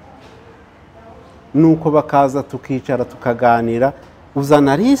 Nuko bakaza tukicara tukaganira,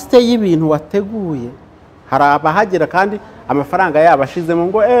 uzana liste y'ibintu wateguye. Hari abahagera kandi amafaranga yabo ashizemo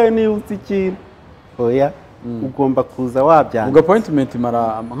ngo ni utsi ikintu. Oya, ugomba kuza wabyandika. Ubwo appointment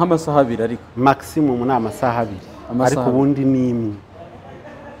mara nk'amasaha 2 ariko maximum ni amasaha 2, ariko ubundi ni imwe,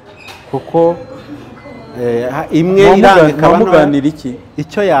 kuko imwe irangika bamuganira iki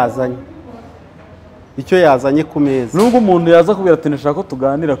icyo yazanye ku meza. Nubwo umuntu yaza kubira ati nshaka ko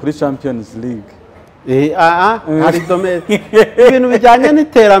tuganira kuri Champions League, hari domaine ibintu bijyanye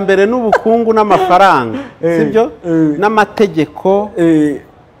n'iterambere n'ubukungu n'amafaranga, sibyo? N'amategeko,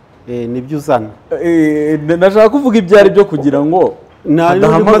 nibyo uzana. Nashaka kuvuga ibyari byo kugira ngo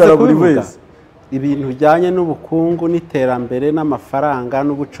adahamagara buri wese. Ibintu bijyanye n'ubukungu n'iterambere n'amafaranga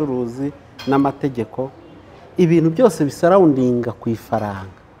n'ubucuruzi n'amategeko, ibintu byose bisarawundinga ku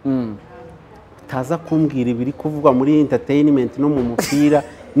ifaranga. Utaza kumbwira ibiri kuvugwa muri entertainment no mu mupira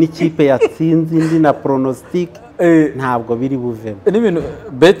n'ikipe yatsinze indi na pronostic ntabwo biri buvemo n'ibintu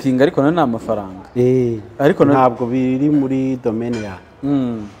betting ariko none amafaranga ariko ntabwo biri muri domaine ya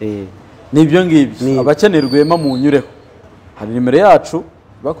nibyo ngibyo abakeneye Rwema mu nyureho hari nimero yacu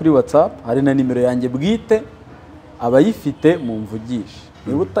ba kuri WhatsApp hari na nimero yanjye bwite abayifite mu mvugisha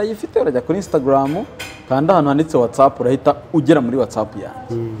niba utayifite urajya kuri Instagram kandi ahantu handitse WhatsApp urahita ugera muri WhatsApp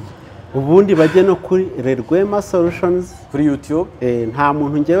yanjye ubundi bajye no kuri Rwema Solutions kuri YouTube nta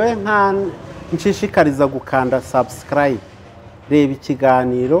muntu ngewe nshishikariza gukanda subscribe reba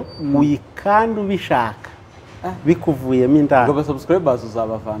ikiganiro uyikanda ubishaka bikuvuyemo indani ngo subscribers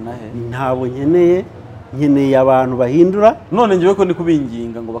uzabavana he ntabo nkeneye abantu bahindura none ngiye ko ndi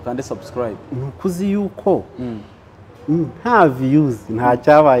kubinginga ngo bakande subscribe nukuzi yuko nta views nta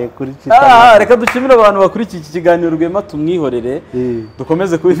cyabaye kuri chita reka dushimire abantu bakurikiye iki kiganiro Rwema tumwihorere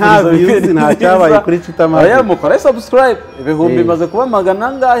dukomeze kubifuriza views nta cyabaye kuri chita aya mukora subscribe ibihumbi maze kuba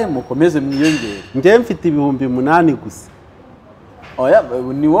magana ngahe mukomeze mwiyongere ngiye mfite ibihumbi 8 gusa oya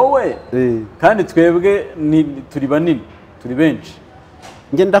ni wowe kandi twebwe turi banini turi benshi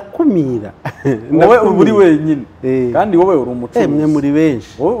nge ndakumira wowe uri wenyine kandi wowe uri umucuruzi mwe muri benshi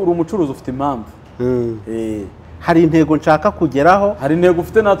wowe uri umucuruzi ufite impamvu hari intego nshaka kugeraho hari intego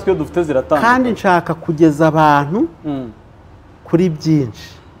ufite natwe dufite ziratandukanye kandi nshaka kugeza abantu kuri byinshi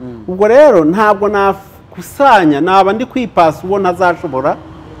ubwo rero ntabwo nakusanya naba ndi kwipasa uwo ntazashobora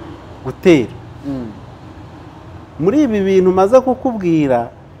gutera muri ibi bintu maze kukubwira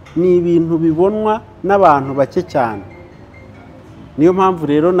ni ibintu bibonwa n'abantu bake cyane niyo mpamvu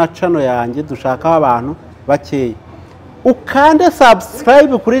rero na channel yanjye dushaka abantu bakeya ukande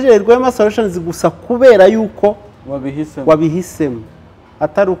subscribe kuri Rwema Solutions gusa kubera yuko wabihisemo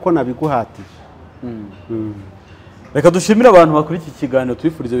atari uko nabiguhatije reka dushimire abantu bakuri iki kiganiro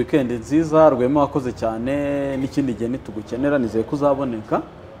twifurize weekend nziza Rwema wakoze cyane n'ikindi gihe nitugukenera nizeye kuzaboneka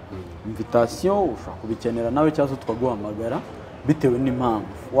invitation ushaka kubikenera nawe cyangwa twaguhamagara bitewe n'impamvu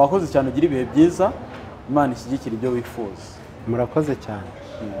wakoze cyane ugira ibihe byiza Imana ishyigikira ibyo wifuza murakoze cyane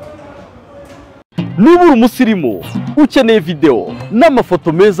niba uri umusirimu ukeneye video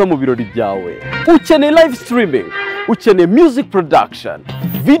n'amafoto meza mu birori byawe ukeneye live streaming ukeneye music production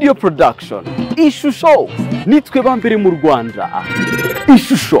video production ishusho nitwe bambere mu Rwanda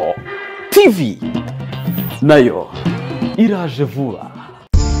ishusho TV nayo iraje vuba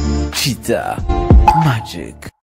Cheetah Magic.